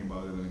not thinking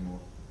about it anymore.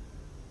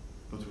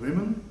 But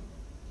women,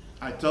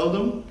 I tell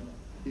them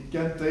it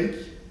can take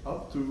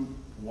up to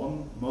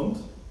 1 month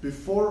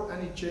before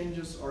any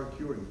changes are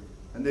occurring.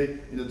 And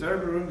in the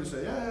therapy room, they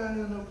say, yeah,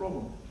 no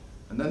problem.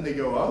 And then they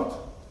go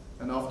out,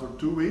 and after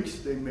 2 weeks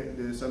they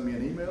send me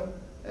an email,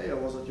 hey, I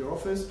was at your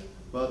office,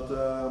 but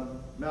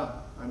yeah,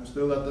 I'm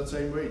still at that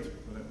same weight.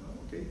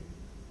 Okay,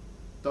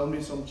 tell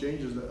me some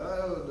changes.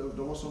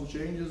 There was some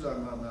changes,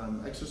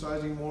 I'm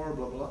exercising more,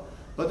 blah, blah.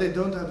 But they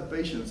don't have the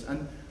patience.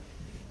 And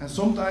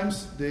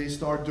sometimes they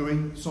start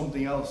doing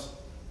something else.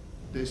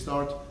 They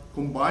start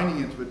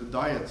combining it with the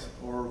diet,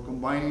 or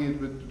combining it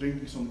with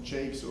drinking some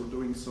shakes, or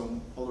doing some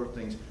other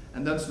things.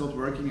 And that's not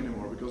working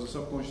anymore, because the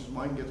subconscious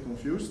mind gets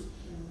confused,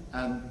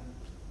 and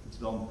it's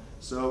done.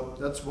 So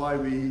that's why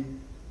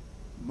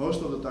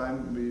most of the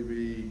time,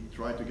 we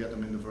try to get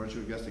them in the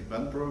virtual gastric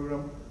band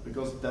program,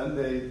 because then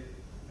they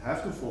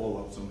have to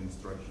follow up some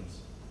instructions,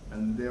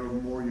 and they're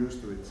more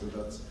used to it. So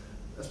that's,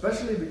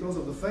 especially because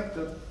of the fact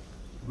that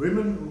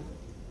women,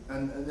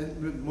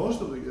 and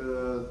most of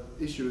the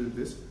issue is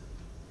this,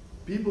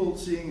 people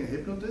seeing a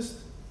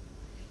hypnotist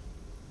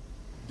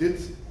did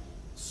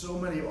so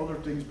many other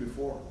things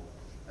before,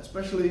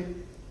 especially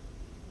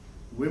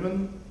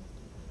women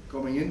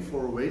coming in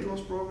for a weight loss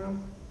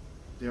program.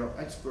 They are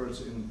experts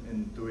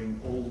in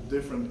doing all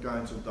different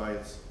kinds of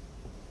diets.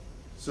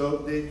 So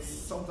they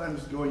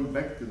sometimes going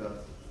back to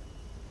that.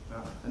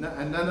 And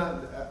then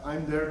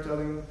I'm there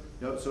telling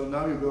them, so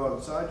now you go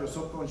outside, your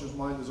subconscious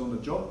mind is on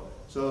the job,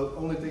 so the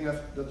only thing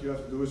that you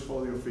have to do is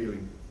follow your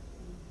feeling.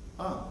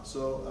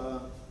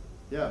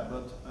 Yeah,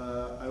 but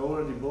I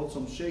already bought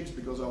some shakes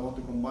because I want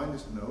to combine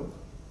this.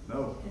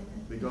 No,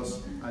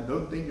 because I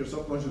don't think your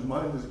subconscious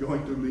mind is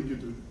going to lead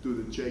you to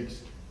the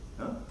shakes.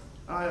 Huh?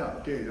 Yeah,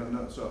 okay,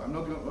 no, so I'm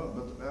not going to,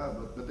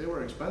 but they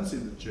were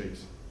expensive, the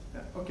shakes.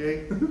 Yeah,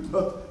 okay,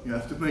 but you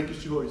have to make a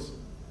choice.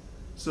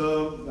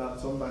 So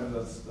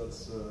sometimes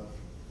that's a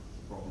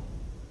problem.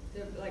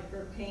 Like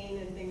for pain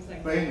and things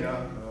like pain, that?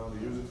 Yeah, we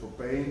use it for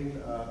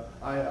pain.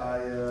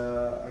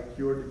 I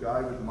cured a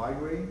guy with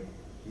migraine.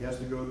 He has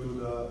to go to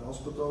the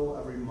hospital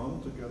every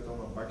month to get on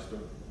a Baxter.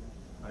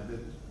 I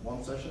did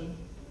one session,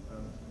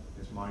 and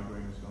his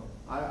migraine is gone.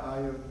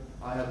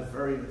 I had a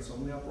very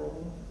insomnia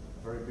problem,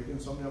 a very big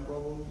insomnia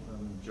problem,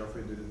 and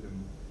Jeffrey did it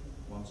in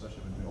one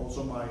session with me.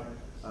 Also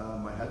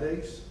my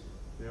headaches,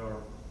 they are,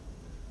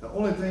 the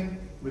only thing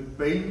with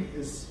pain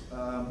is,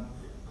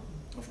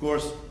 of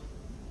course,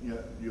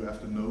 you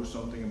have to know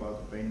something about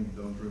the pain,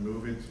 don't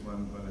remove it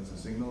when it's a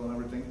signal and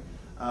everything.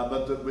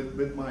 But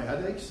with my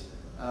headaches,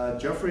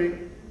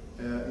 Jeffrey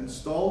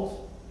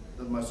installed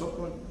that my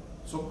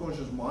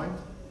subconscious mind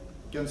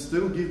can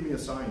still give me a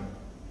sign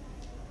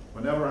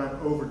whenever I'm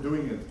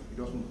overdoing it,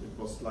 because it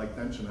was like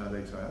tension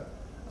headaches I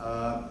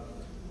had.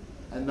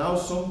 And now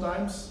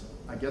sometimes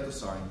I get a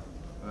sign,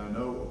 and I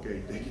know,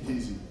 okay, take it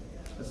easy.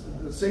 It's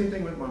the same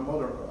thing with my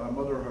mother.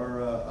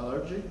 Her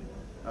allergy.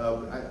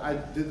 I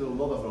did a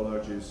lot of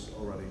allergies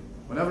already.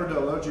 Whenever the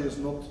allergy is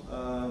not,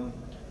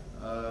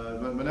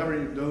 whenever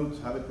you don't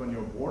have it when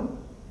you're born,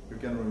 you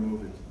can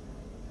remove it.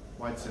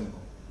 Quite simple.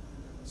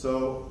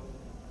 So,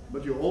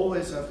 but you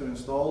always have to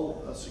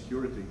install a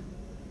security,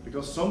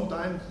 because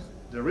sometimes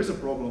there is a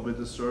problem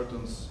with a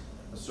certain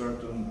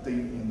thing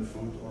in the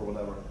food or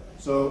whatever.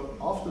 So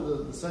after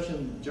the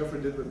session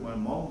Jeffrey did with my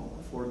mom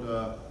for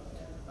the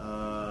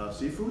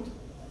seafood,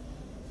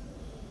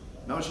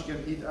 now she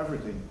can eat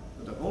everything.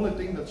 But the only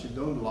thing that she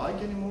don't like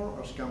anymore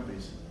are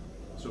scampi's.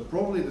 So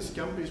probably the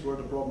scampi's were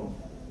the problem.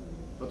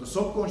 But the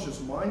subconscious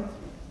mind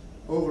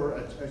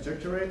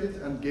over-exaggerated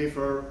and gave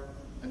her,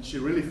 and she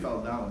really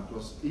fell down. It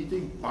was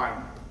eating,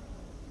 bang.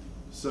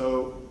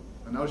 So,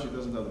 and now she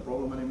doesn't have the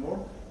problem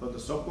anymore, but the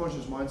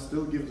subconscious mind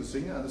still gives the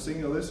signal, and the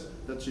signal is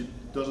that she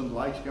doesn't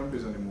like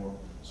scampi's anymore.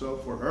 So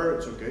for her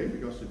it's okay,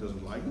 because she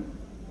doesn't like them.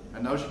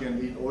 And now she can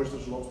eat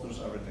oysters, lobsters,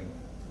 everything.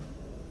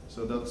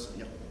 So that's,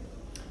 yeah.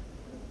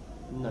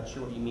 I'm not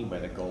sure what you mean by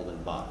the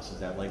golden box. Is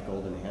that like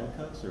golden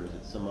handcuffs, or is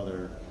it some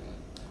other?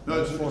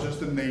 No, it's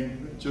just a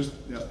name. Just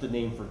the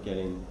name for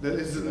getting. That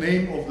is the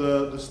name of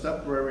the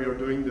step where we are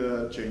doing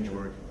the change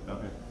work. Yeah.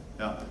 Okay.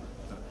 Yeah.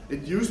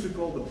 It used to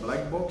call the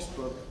black box,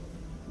 but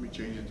we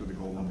changed it to the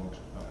golden box.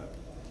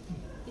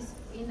 Is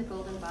in the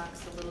golden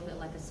box a little bit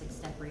like a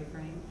 6-step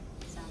reframe?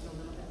 Sounds a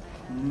little bit like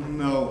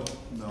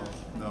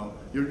that. No.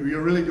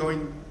 You're really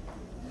going.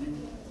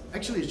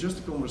 Actually, it's just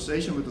a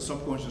conversation with the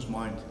subconscious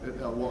mind,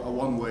 a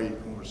one-way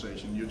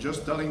conversation. You're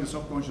just telling the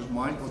subconscious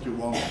mind what you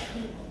want,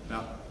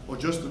 or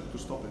just to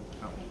stop it.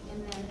 Yeah. Okay.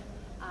 And then,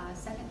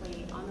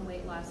 secondly, on the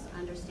weight loss,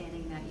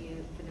 understanding that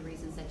you, for the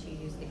reasons that you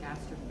use the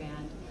gastric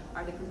band,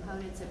 are the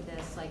components of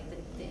this, like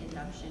the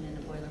induction and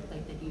the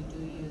boilerplate, that you do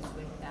use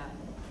with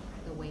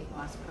the weight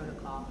loss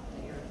protocol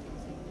that you're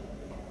using?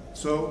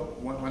 So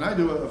when I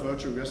do a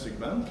virtual gastric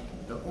band,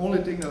 the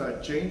only thing that I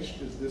change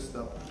is this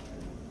step.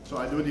 So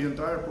I do the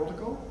entire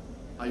protocol.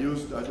 I do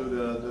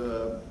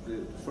the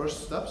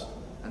first steps,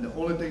 and the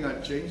only thing I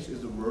change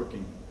is the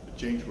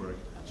change work.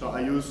 So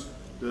I use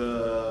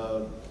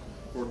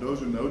for those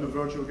who know the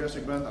virtual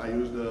gastric band, I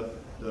use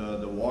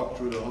the walk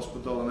through the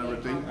hospital and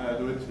everything. I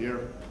do it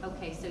here.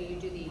 Okay, so you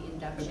do the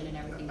induction and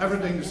everything.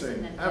 Everything the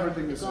same.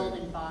 Everything the same. The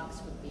golden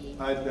box would be.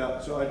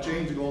 So I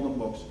change the golden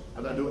box,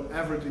 but I do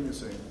everything the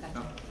same.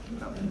 Gotcha. You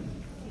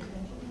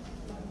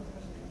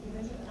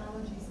mentioned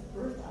allergies,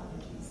 birth allergies.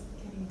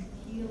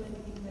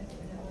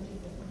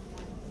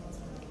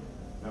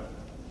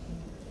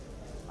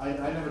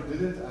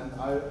 did it,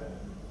 and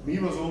me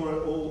was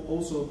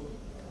also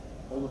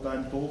all the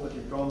time told that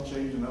you can't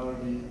change an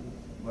allergy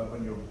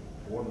when you're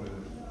born with it.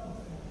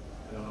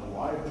 I don't know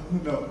why.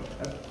 No,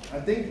 I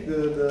think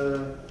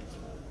the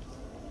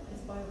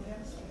It's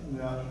biochemistry.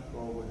 yeah,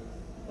 probably.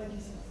 But you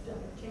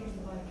still change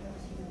the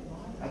biochemistry of the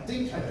body. I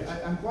think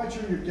I'm quite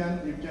sure you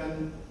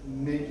can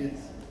make it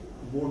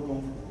more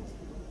comfortable.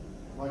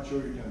 Quite sure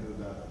you can do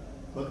that.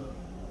 But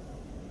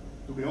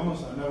to be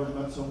honest, I never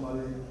met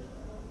somebody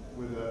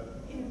with a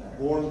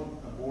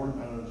born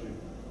allergy.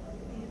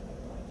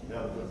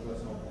 Yeah, but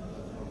that's not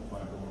my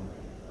problem.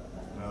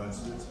 No,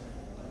 it's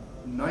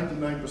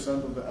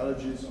 99% of the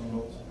allergies are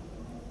not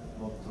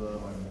my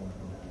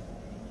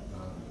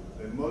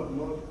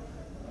born.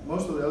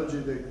 Most of the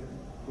allergies they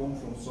come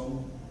from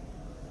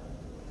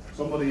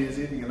somebody is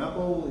eating an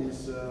apple.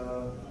 Is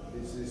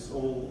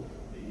all.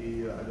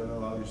 I don't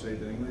know how you say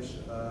it in English.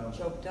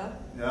 Choked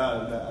up?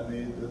 Yeah, I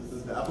mean,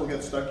 the apple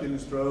gets stuck in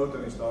his throat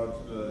and he starts,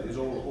 he's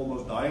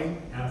almost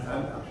dying.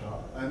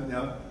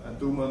 And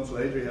 2 months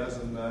later he has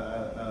an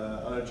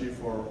allergy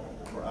for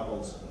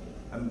apples.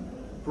 And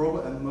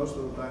most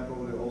of the time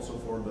probably also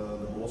for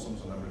the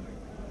blossoms and everything.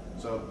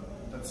 So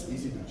that's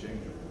easy to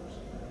change, of course.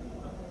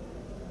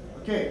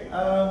 Okay,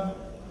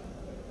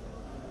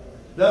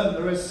 then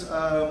there is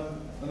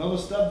another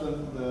step,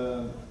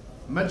 the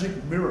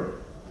magic mirror.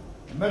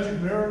 The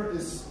magic mirror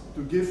is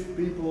to give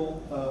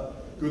people a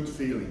good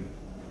feeling.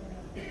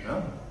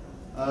 Yeah?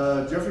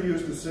 Jeffrey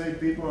used to say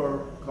people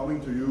are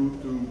coming to you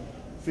to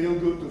feel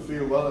good, to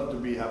feel well, and to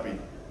be happy.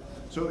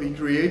 So he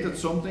created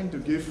something to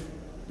give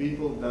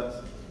people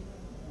that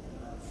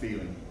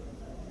feeling.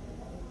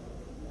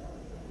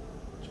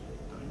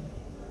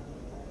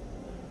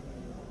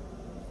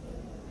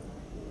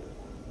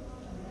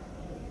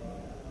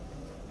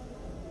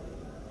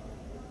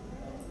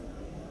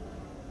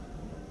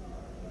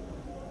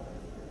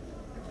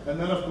 And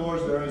then, of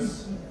course, there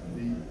is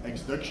the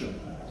exduction.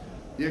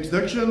 The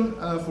exduction,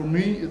 for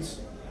me,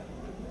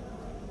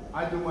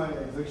 I do my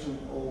exduction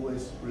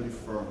always really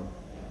firm.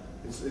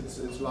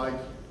 It's like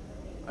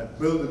I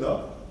build it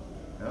up.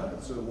 Yeah,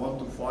 it's a 1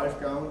 to 5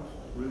 count.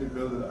 Really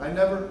build it. I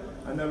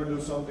never do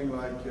something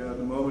like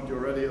the moment you're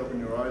ready, open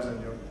your eyes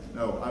and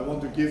no. I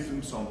want to give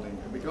them something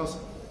because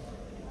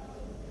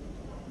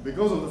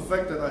of the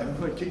fact that I'm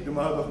going to kick them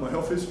out of my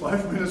office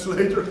 5 minutes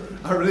later.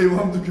 I really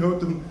want to go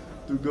them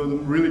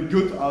really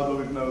good out of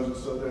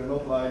hypnosis, so they're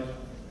not like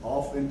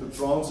off into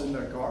trance in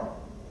their car.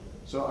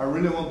 So I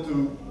really want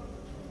to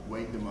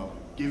wake them up,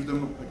 give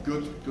them a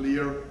good,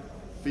 clear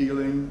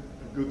feeling,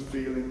 a good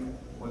feeling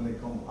when they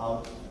come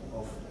out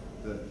of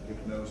the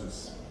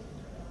hypnosis.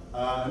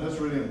 And that's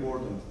really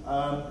important.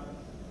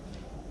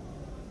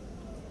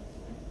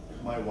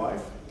 My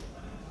wife,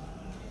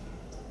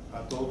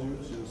 I told you,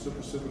 she's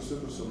a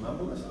super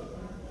somnambulist.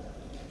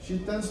 She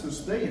tends to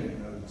stay in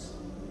hypnosis.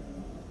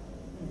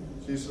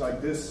 She's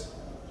like this.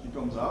 She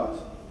comes out.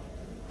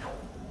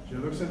 She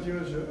looks at you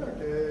and says,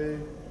 okay,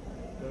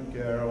 don't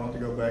care, I want to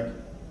go back.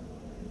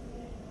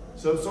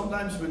 So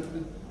sometimes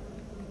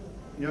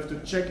you have to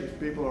check if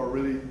people are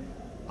really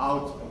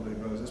out of the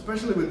hypnosis,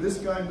 especially with this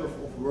kind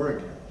of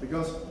work,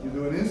 because you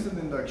do an instant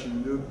induction,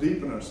 you do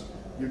deepeners,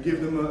 you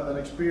give them an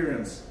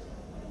experience.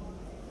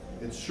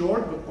 It's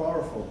short but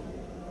powerful.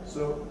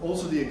 So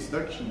also the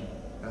exduction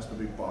has to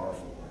be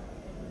powerful.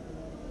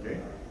 Okay?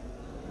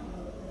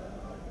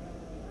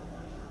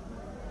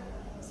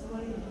 So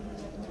what do you do?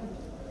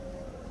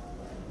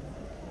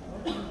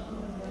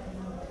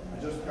 I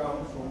just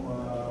count from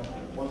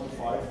 1 to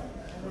 5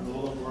 with a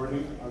lot of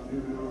wording. You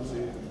will see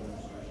it in the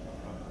demonstration.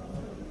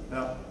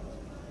 Now,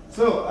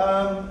 so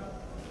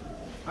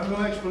I'm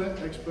going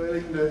to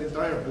explain the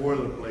entire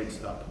boilerplate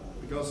step,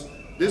 because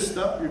this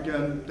step you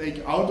can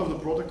take out of the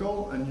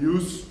protocol and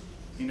use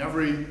in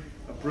every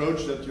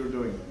approach that you're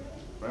doing.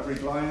 For every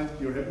client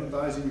you're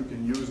hypnotizing, you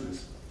can use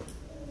this.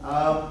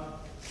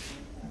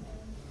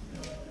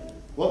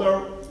 What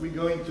are we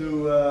going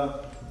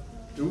to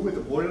do with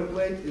the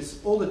boilerplate is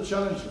all the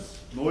challenges,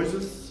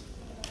 noises,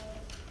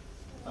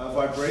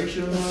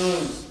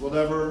 vibrations,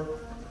 whatever.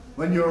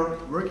 When you're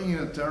working in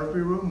a therapy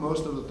room,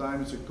 most of the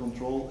time it's a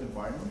controlled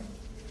environment,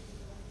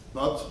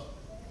 but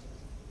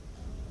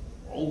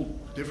all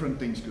different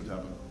things could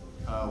happen.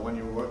 When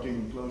you're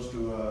working close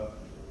to a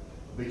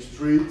big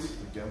street,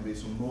 there can be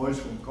some noise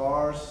from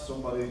cars,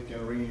 somebody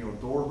can ring your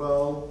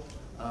doorbell,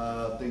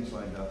 things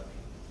like that.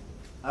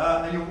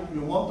 And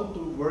you want it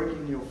to work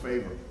in your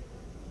favor.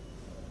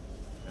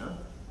 Yeah?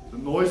 The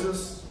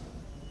noises,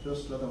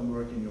 just let them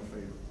work in your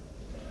favor.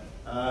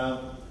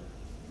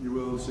 You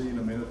will see in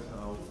a minute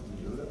how to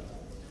do that.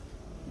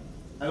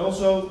 And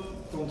also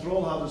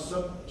control how the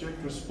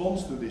subject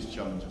responds to these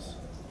challenges.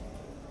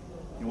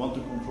 You want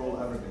to control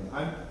everything.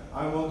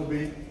 I want to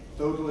be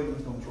totally in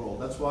control.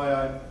 That's why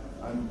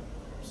I'm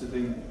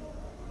sitting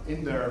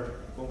in their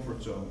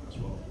comfort zone as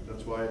well.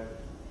 That's why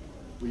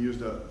we use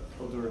the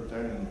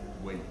authoritarian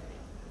way.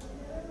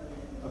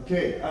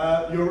 Okay,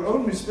 your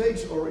own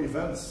mistakes or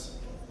events.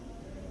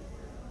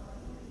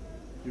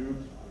 You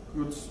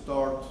could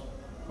start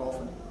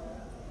coughing.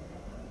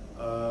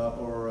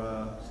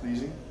 or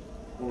sneezing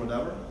or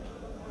whatever.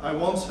 I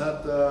once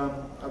had,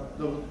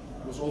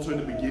 it was also in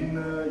the beginning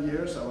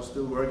years, I was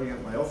still working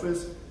at my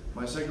office.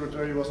 My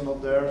secretary was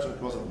not there, so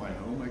it was at my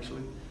home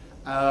actually.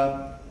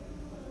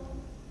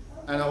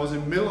 And I was in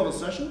the middle of a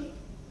session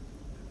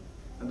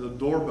and the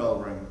doorbell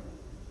rang.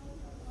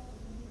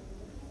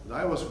 But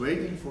I was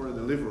waiting for a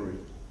delivery.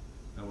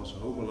 I was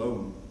home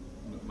alone.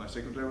 My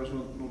secretary was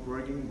not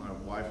working, my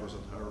wife was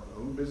at her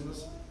own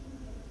business.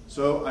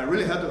 So I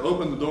really had to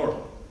open the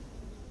door.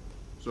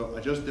 So I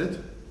just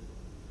did.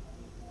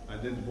 I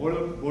did the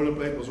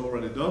boilerplate was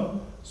already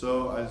done.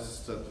 So I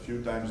said a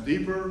few times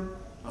deeper.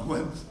 I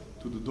went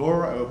to the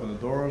door, I opened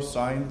the door,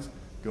 signed,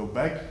 go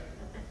back,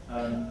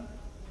 and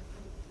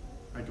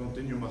I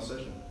continue my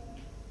session.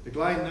 The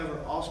client never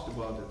asked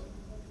about it.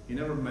 He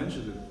never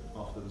mentioned it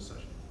after the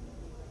session.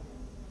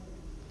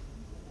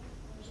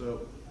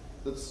 So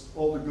that's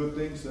all the good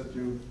things that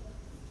you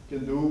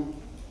can do.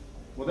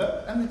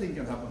 Whatever, anything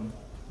can happen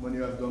when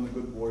you have done a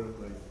good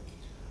boilerplate.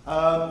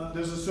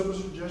 There's a super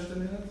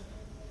suggestion in it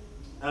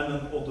and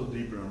an auto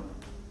deepener.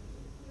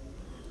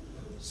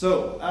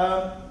 So,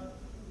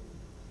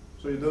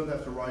 so you don't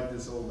have to write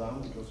this all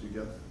down because you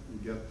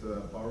get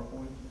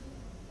PowerPoint.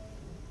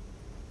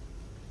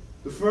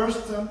 The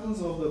first sentence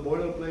of the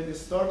boilerplate is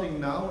starting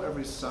now.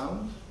 Every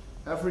sound,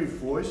 every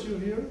voice you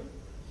hear,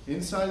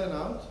 inside and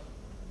out,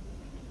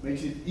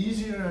 makes it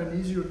easier and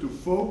easier to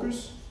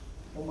focus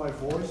on my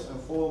voice and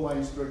follow my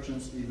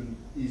instructions even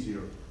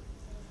easier.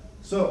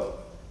 So,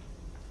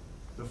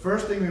 the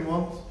first thing we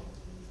want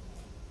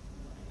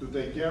to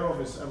take care of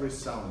is every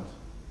sound.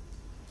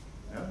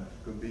 Yeah?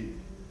 It could be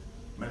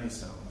many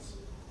sounds.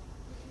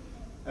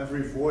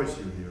 Every voice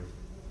you hear.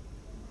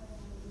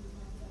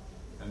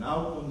 And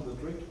now comes the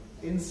trick,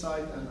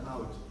 inside and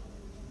out.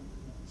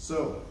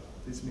 So,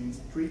 this means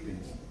three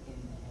things.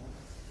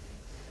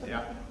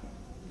 Yeah.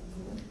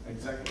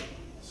 Exactly.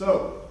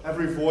 So,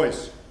 every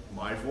voice,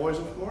 my voice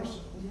of course,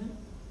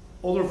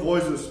 other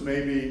voices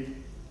maybe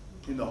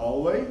in the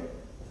hallway,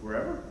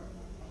 wherever.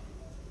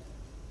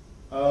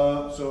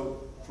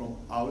 So, from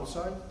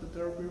outside the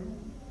therapy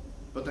room.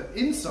 But the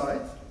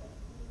inside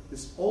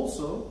is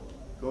also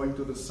going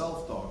to the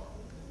self-talk,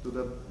 to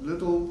that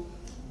little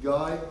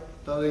guy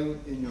telling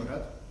in your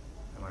head,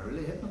 am I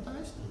really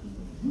hypnotized?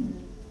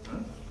 Huh?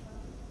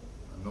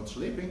 I'm not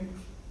sleeping.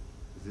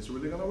 Is this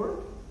really going to work?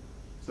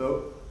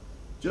 So,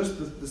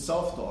 just the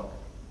self-talk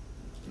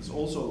is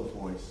also a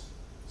voice.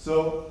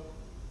 So,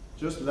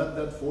 just let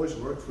that voice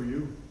work for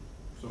you.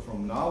 So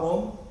from now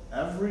on,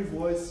 every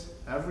voice,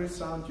 every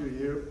sound you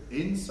hear,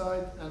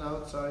 inside and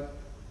outside,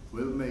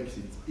 will make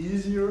it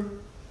easier.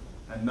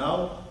 And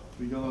now,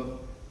 we're going to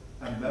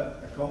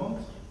embed a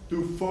command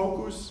to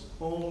focus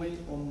only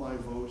on my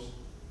voice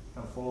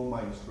and follow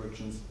my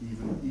instructions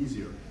even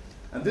easier.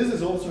 And this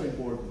is also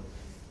important.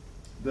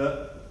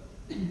 The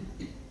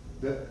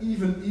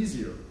even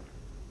easier.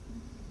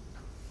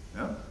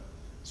 Yeah?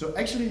 So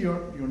actually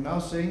you're now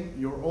saying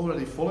you're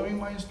already following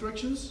my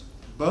instructions,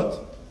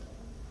 but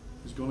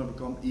it's going to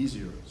become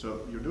easier.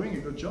 So you're doing a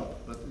good job,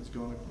 but it's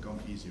going to become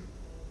easier.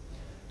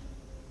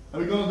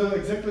 And we're going to do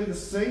exactly the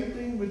same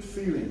thing with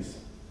feelings.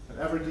 And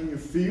everything you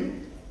feel,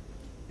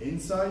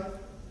 inside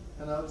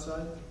and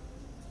outside,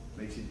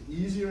 makes it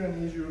easier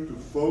and easier to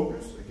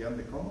focus, again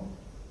the command,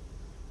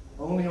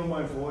 only on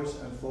my voice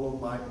and follow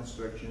my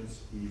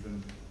instructions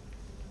even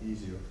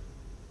easier.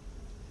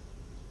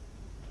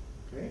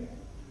 Okay?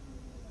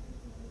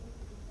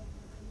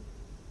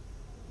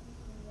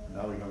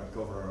 Now we're going to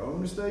cover our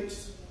own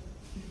mistakes.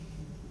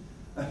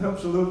 And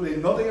absolutely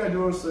nothing I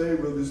do or say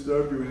will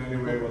disturb you in any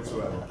way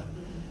whatsoever.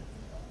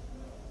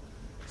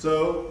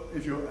 So,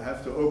 if you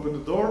have to open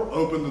the door,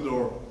 open the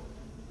door.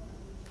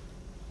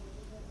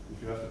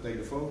 If you have to take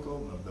a phone call,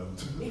 no,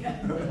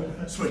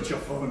 don't. Switch your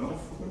phone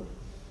off.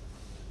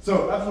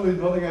 So,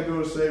 absolutely nothing I do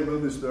or say will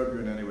disturb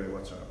you in any way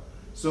whatsoever.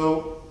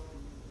 So,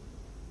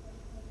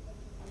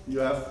 you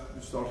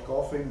start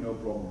coughing, no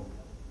problem.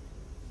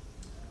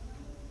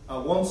 I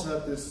once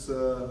had this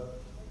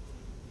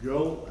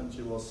girl, and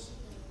she was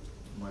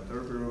in my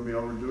therapy room. We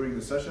were doing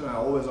the session. I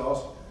always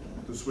ask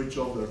to switch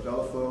off their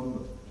telephone.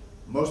 But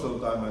most of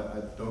the time, I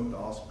don't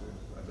ask.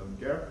 I don't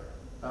care.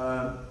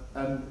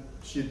 And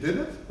she did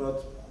it,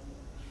 but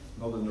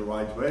not in the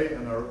right way,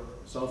 and her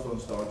cell phone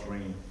starts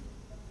ringing.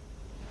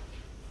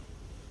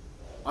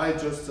 I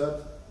just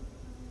said,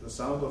 the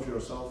sound of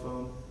your cell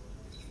phone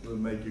will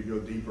make you go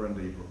deeper and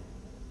deeper.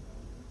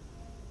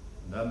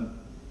 And then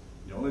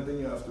the only thing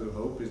you have to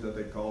hope is that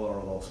they call her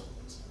a lot.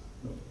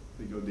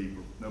 They go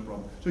deeper, no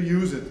problem. So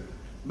use it.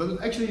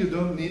 But actually you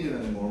don't need it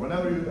anymore.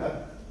 Whenever you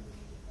have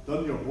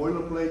done your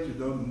boilerplate, you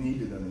don't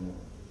need it anymore.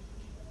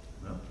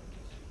 No?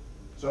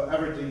 So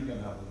everything can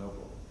happen, no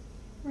problem.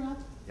 Rob?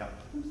 Yeah.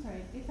 I'm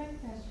sorry, if I could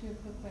ask you a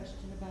quick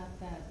question about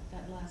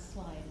that last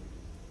slide.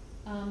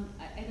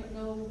 I don't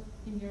know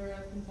in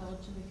Europe, in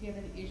Belgium, if you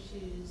have any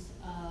issues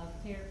of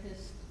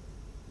therapists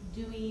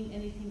doing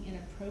anything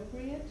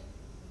inappropriate.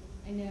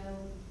 I know,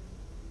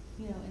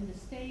 in the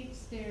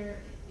States there,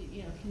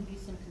 can be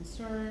some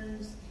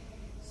concerns.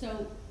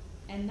 So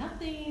and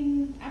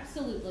nothing,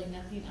 absolutely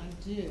nothing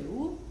I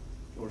do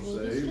Or will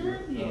say,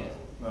 disturb you. no,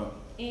 no.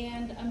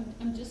 And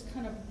I'm just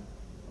kind of,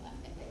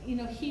 you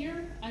know,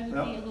 here, I would be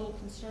Yeah. a little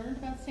concerned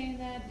about saying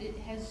that.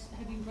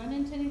 Have you run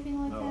into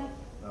anything like No, that?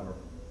 never.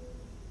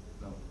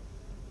 No.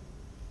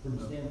 From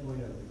the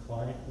standpoint of the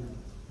client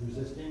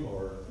resisting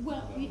or?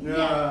 Well, no?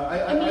 yeah.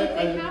 Yeah, I mean, if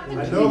they happen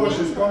I to know where she's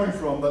remember- coming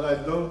from, but I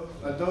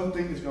don't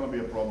think it's going to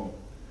be a problem.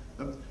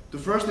 The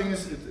first thing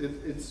is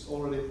it's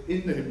already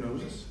in the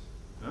hypnosis.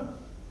 Yeah?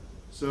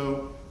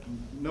 So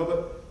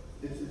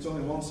it's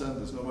only one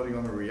sentence. Nobody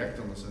going to react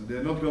on this, and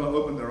they're not going to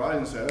open their eyes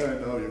and say, "Oh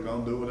no, you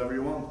can't do whatever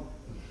you want."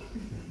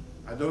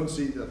 I don't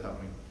see that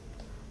happening.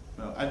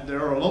 No, and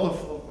there are a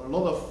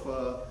lot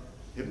of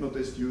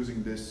hypnotists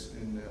using this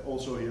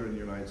also here in the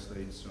United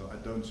States. So I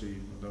don't see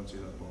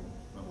that problem.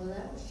 No. Well,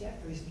 that was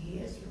Jeffrey's, he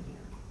is from here.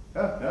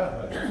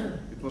 Yeah.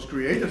 It was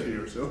created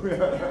here, so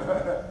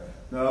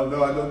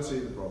no, I don't see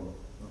the problem.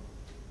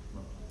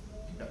 No.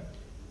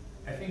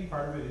 Yeah. I think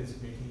part of it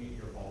is making it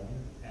your own,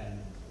 and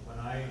when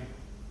I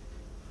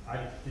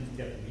didn't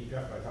get to meet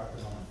Jeff, I talked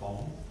to him on the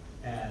phone,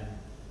 and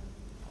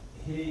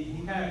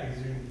he kind of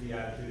exuded the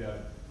attitude of,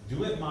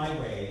 do it my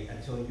way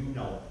until you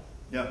know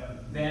it. Yeah.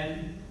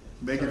 Then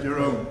Make it your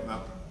own. Yeah.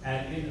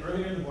 And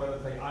earlier in the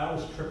Boilerplate, I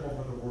always trip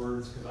over the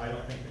words because I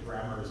don't think the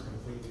grammar is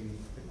completely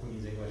the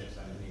Queen's English, because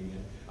I'm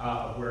Canadian,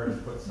 where to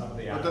put some of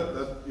the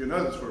But you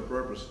know that's for a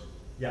purpose.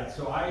 Yeah,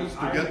 so I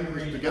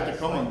to get the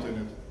comment in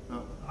it.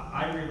 No.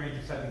 I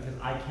rearranged something because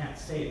I can't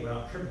say it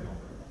without tripping over it.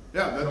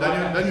 Yeah, So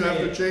then you have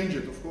say to it. change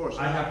it, of course.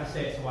 I have to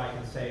say it so I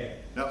can say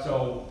it. Yep.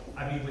 So,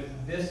 I mean, with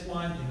this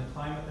one, in the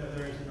climate that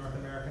there is in North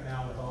America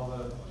now, with all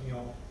the,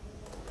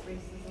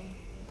 Racism.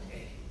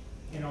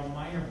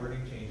 minor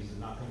wording changes is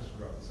not going to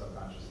screw up the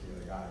subconscious of the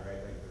other guy,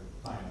 right? Like the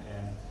client.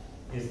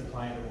 And is the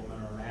client a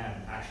woman or a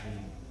man actually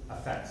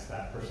affects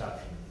that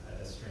perception,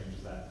 as strange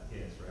as that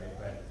is,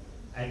 right?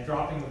 And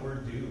dropping the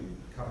word do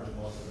covers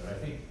most of it. I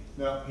think,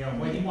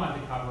 what he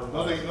wanted to cover was...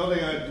 Nothing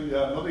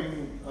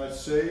I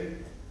say.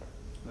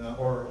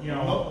 Or,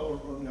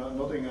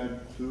 nothing I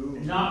do.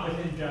 Not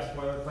within just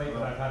Boilerplate,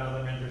 but I've had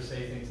other mentors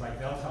say things like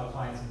they'll tell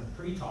clients in the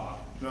pre-talk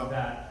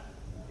that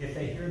if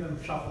they hear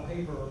them shuffle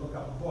paper or look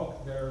up a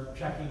book, they're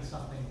checking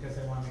something because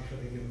they want to make sure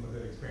they give them a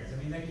good experience. I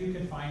mean, like you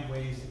can find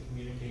ways to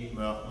communicate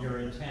your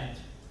intent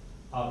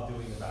of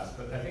doing the best,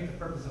 but I think the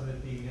purpose of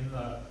it being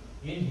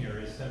in here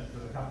is simply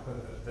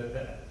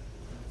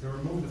to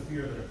remove the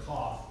fear that a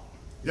cough.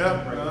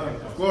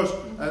 Of course,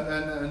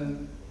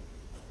 and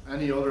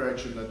any other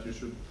action that you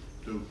should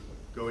do,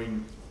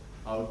 going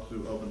out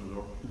to open the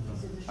door.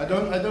 I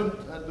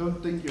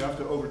don't think you have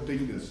to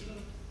overthink this.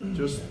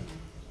 Just,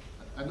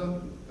 I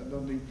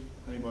don't think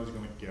anybody's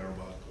going to care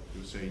about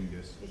you saying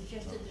this. It's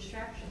just a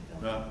distraction,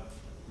 Phil. No.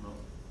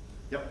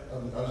 Yep.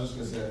 I was just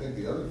going to say, I think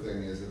the other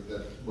thing is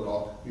that would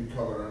all be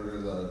covered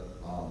under the,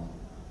 I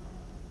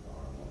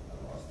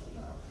lost it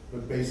now.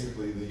 But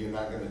basically, that you're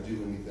not going to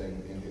do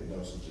anything in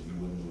hypnosis that you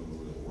wouldn't do in the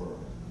real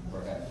world.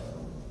 Perhaps, I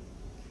don't know.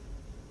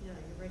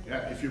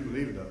 Yeah, if you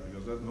believe that,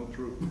 because that's not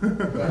true.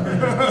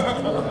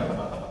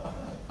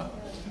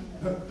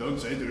 Don't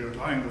say to your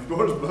client, of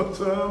course,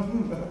 but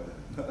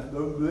I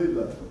don't believe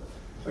that.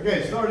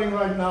 Okay, starting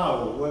right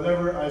now,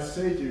 whatever I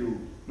say to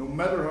you, no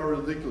matter how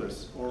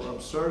ridiculous or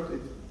absurd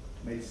it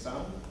may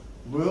sound,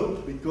 will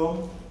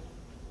become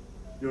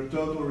your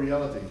total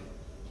reality.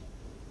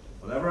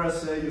 Whatever I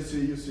say, you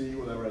see, you see.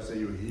 Whatever I say,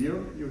 you hear,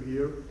 you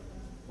hear.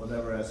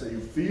 Whatever I say, you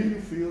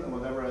feel, and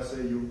whatever I say,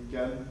 you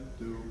can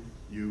do,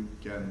 you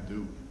can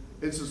do.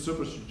 It's a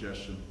super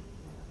suggestion,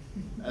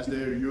 as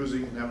they're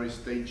using in every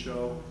stage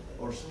show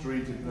or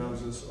street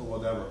hypnosis or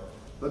whatever.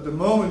 But the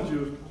moment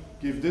you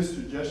give this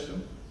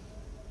suggestion,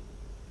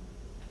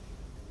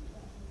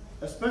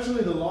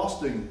 especially the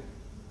last thing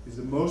is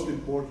the most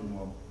important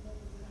one,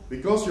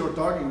 because you're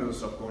talking to the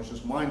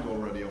subconscious mind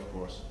already, of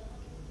course.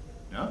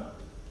 Yeah?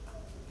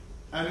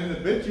 And in a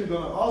bit, you're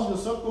going to ask the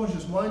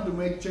subconscious mind to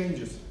make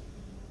changes.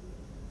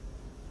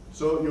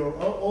 So you're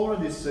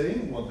already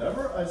saying,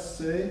 whatever I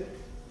say,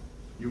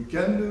 you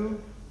can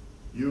do,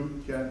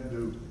 you can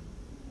do.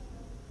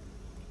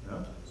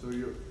 Yeah? So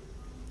you're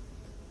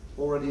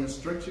already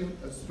instructing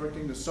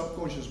the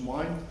subconscious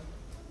mind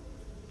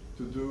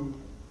to do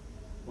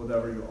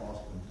whatever you ask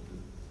them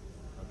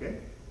to do. Okay?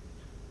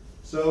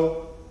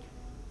 So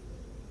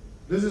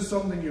this is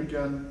something you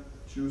can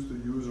choose to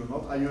use or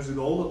not. I use it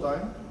all the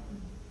time,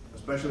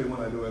 especially when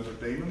I do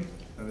entertainment,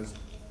 and it's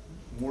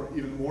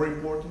even more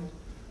important.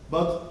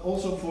 But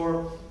also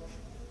for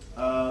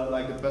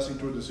like the passing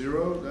through the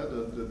zero,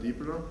 the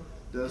deepener,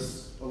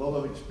 there's a lot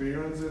of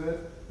experience in it.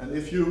 And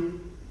if you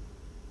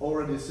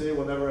already say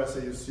whatever I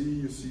say you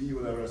see,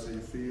 whatever I say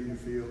you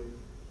feel,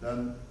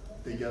 then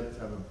they're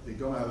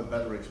gonna have a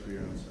better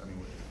experience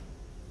anyway.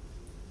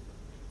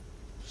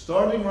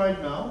 Starting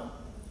right now,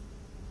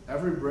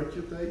 every breath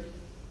you take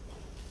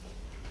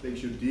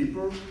takes you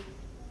deeper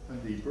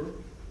and deeper.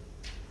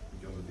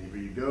 Because the deeper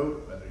you go,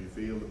 the better you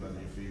feel, the better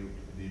you feel,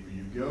 the deeper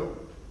you go.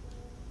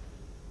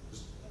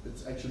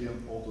 It's actually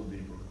an auto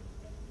deeper.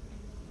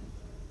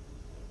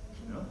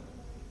 Yeah?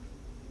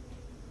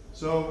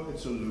 So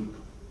it's a loop.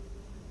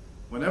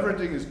 When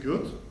everything is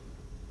good,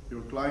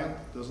 your client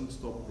doesn't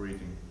stop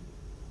breathing.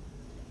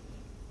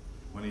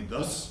 When he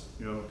does,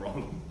 you have a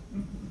problem.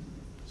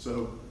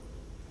 so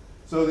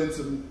it's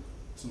an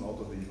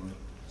auto lever.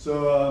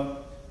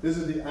 So this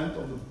is the end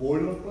of the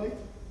boilerplate.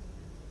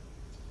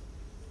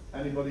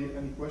 Anybody,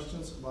 any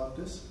questions about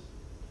this?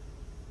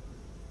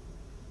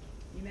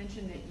 You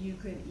mentioned that you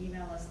could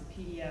email us the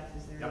PDF.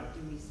 Is there? Yep. Do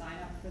we sign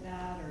up for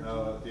that, or?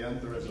 No, at the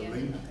end there is a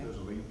link. Okay. There's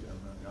a link, and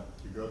yeah,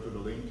 you go to the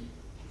link,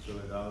 fill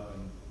it out,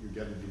 and you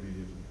get it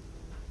immediately.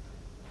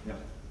 Yeah.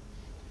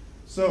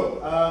 So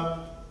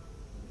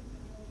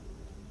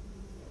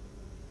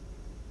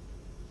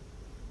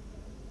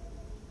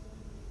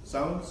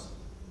sounds,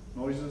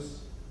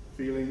 noises,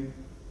 feeling,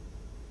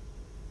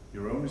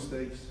 your own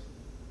mistakes,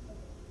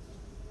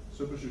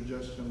 super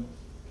suggestion,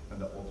 and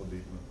the auto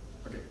deepener.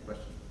 Okay,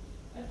 question.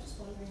 I'm just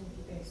wondering if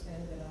you can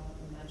expand a bit on what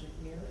the magic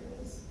mirror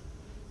is.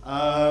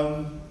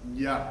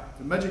 Yeah,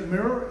 the magic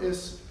mirror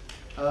is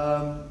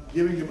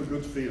giving him a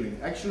good feeling.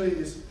 Actually,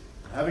 is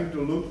having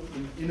to look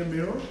in a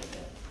mirror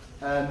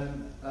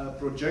and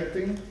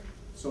projecting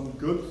some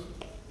good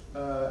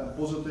and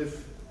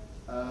positive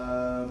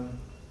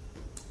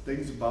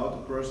things about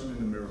the person in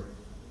the mirror.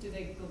 Do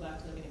they go back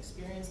to like an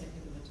experience, like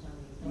give them a time?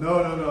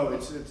 No.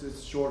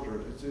 It's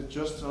shorter. It's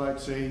just like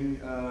saying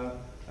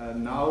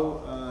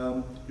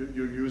now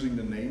you're using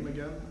the name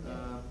again.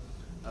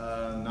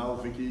 Now,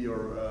 Vicky,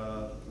 you're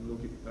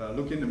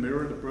look in the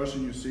mirror. The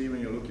person you see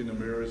when you look in the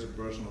mirror is a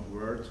person of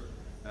worth.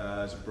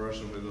 Is a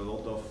person with a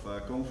lot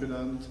of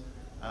confidence,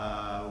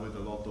 with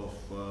a lot of.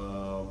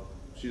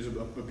 She's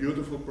a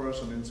beautiful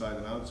person inside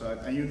and outside,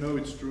 and you know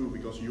it's true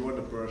because you are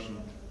the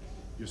person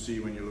you see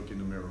when you look in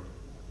the mirror.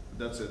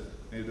 That's it.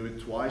 And you do it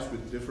twice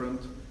with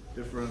different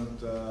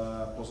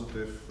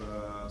positive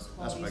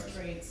aspects.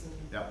 Traits and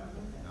yeah,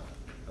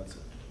 that's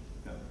it.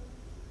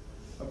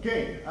 Yeah.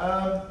 Okay.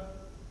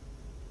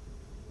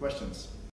 Questions?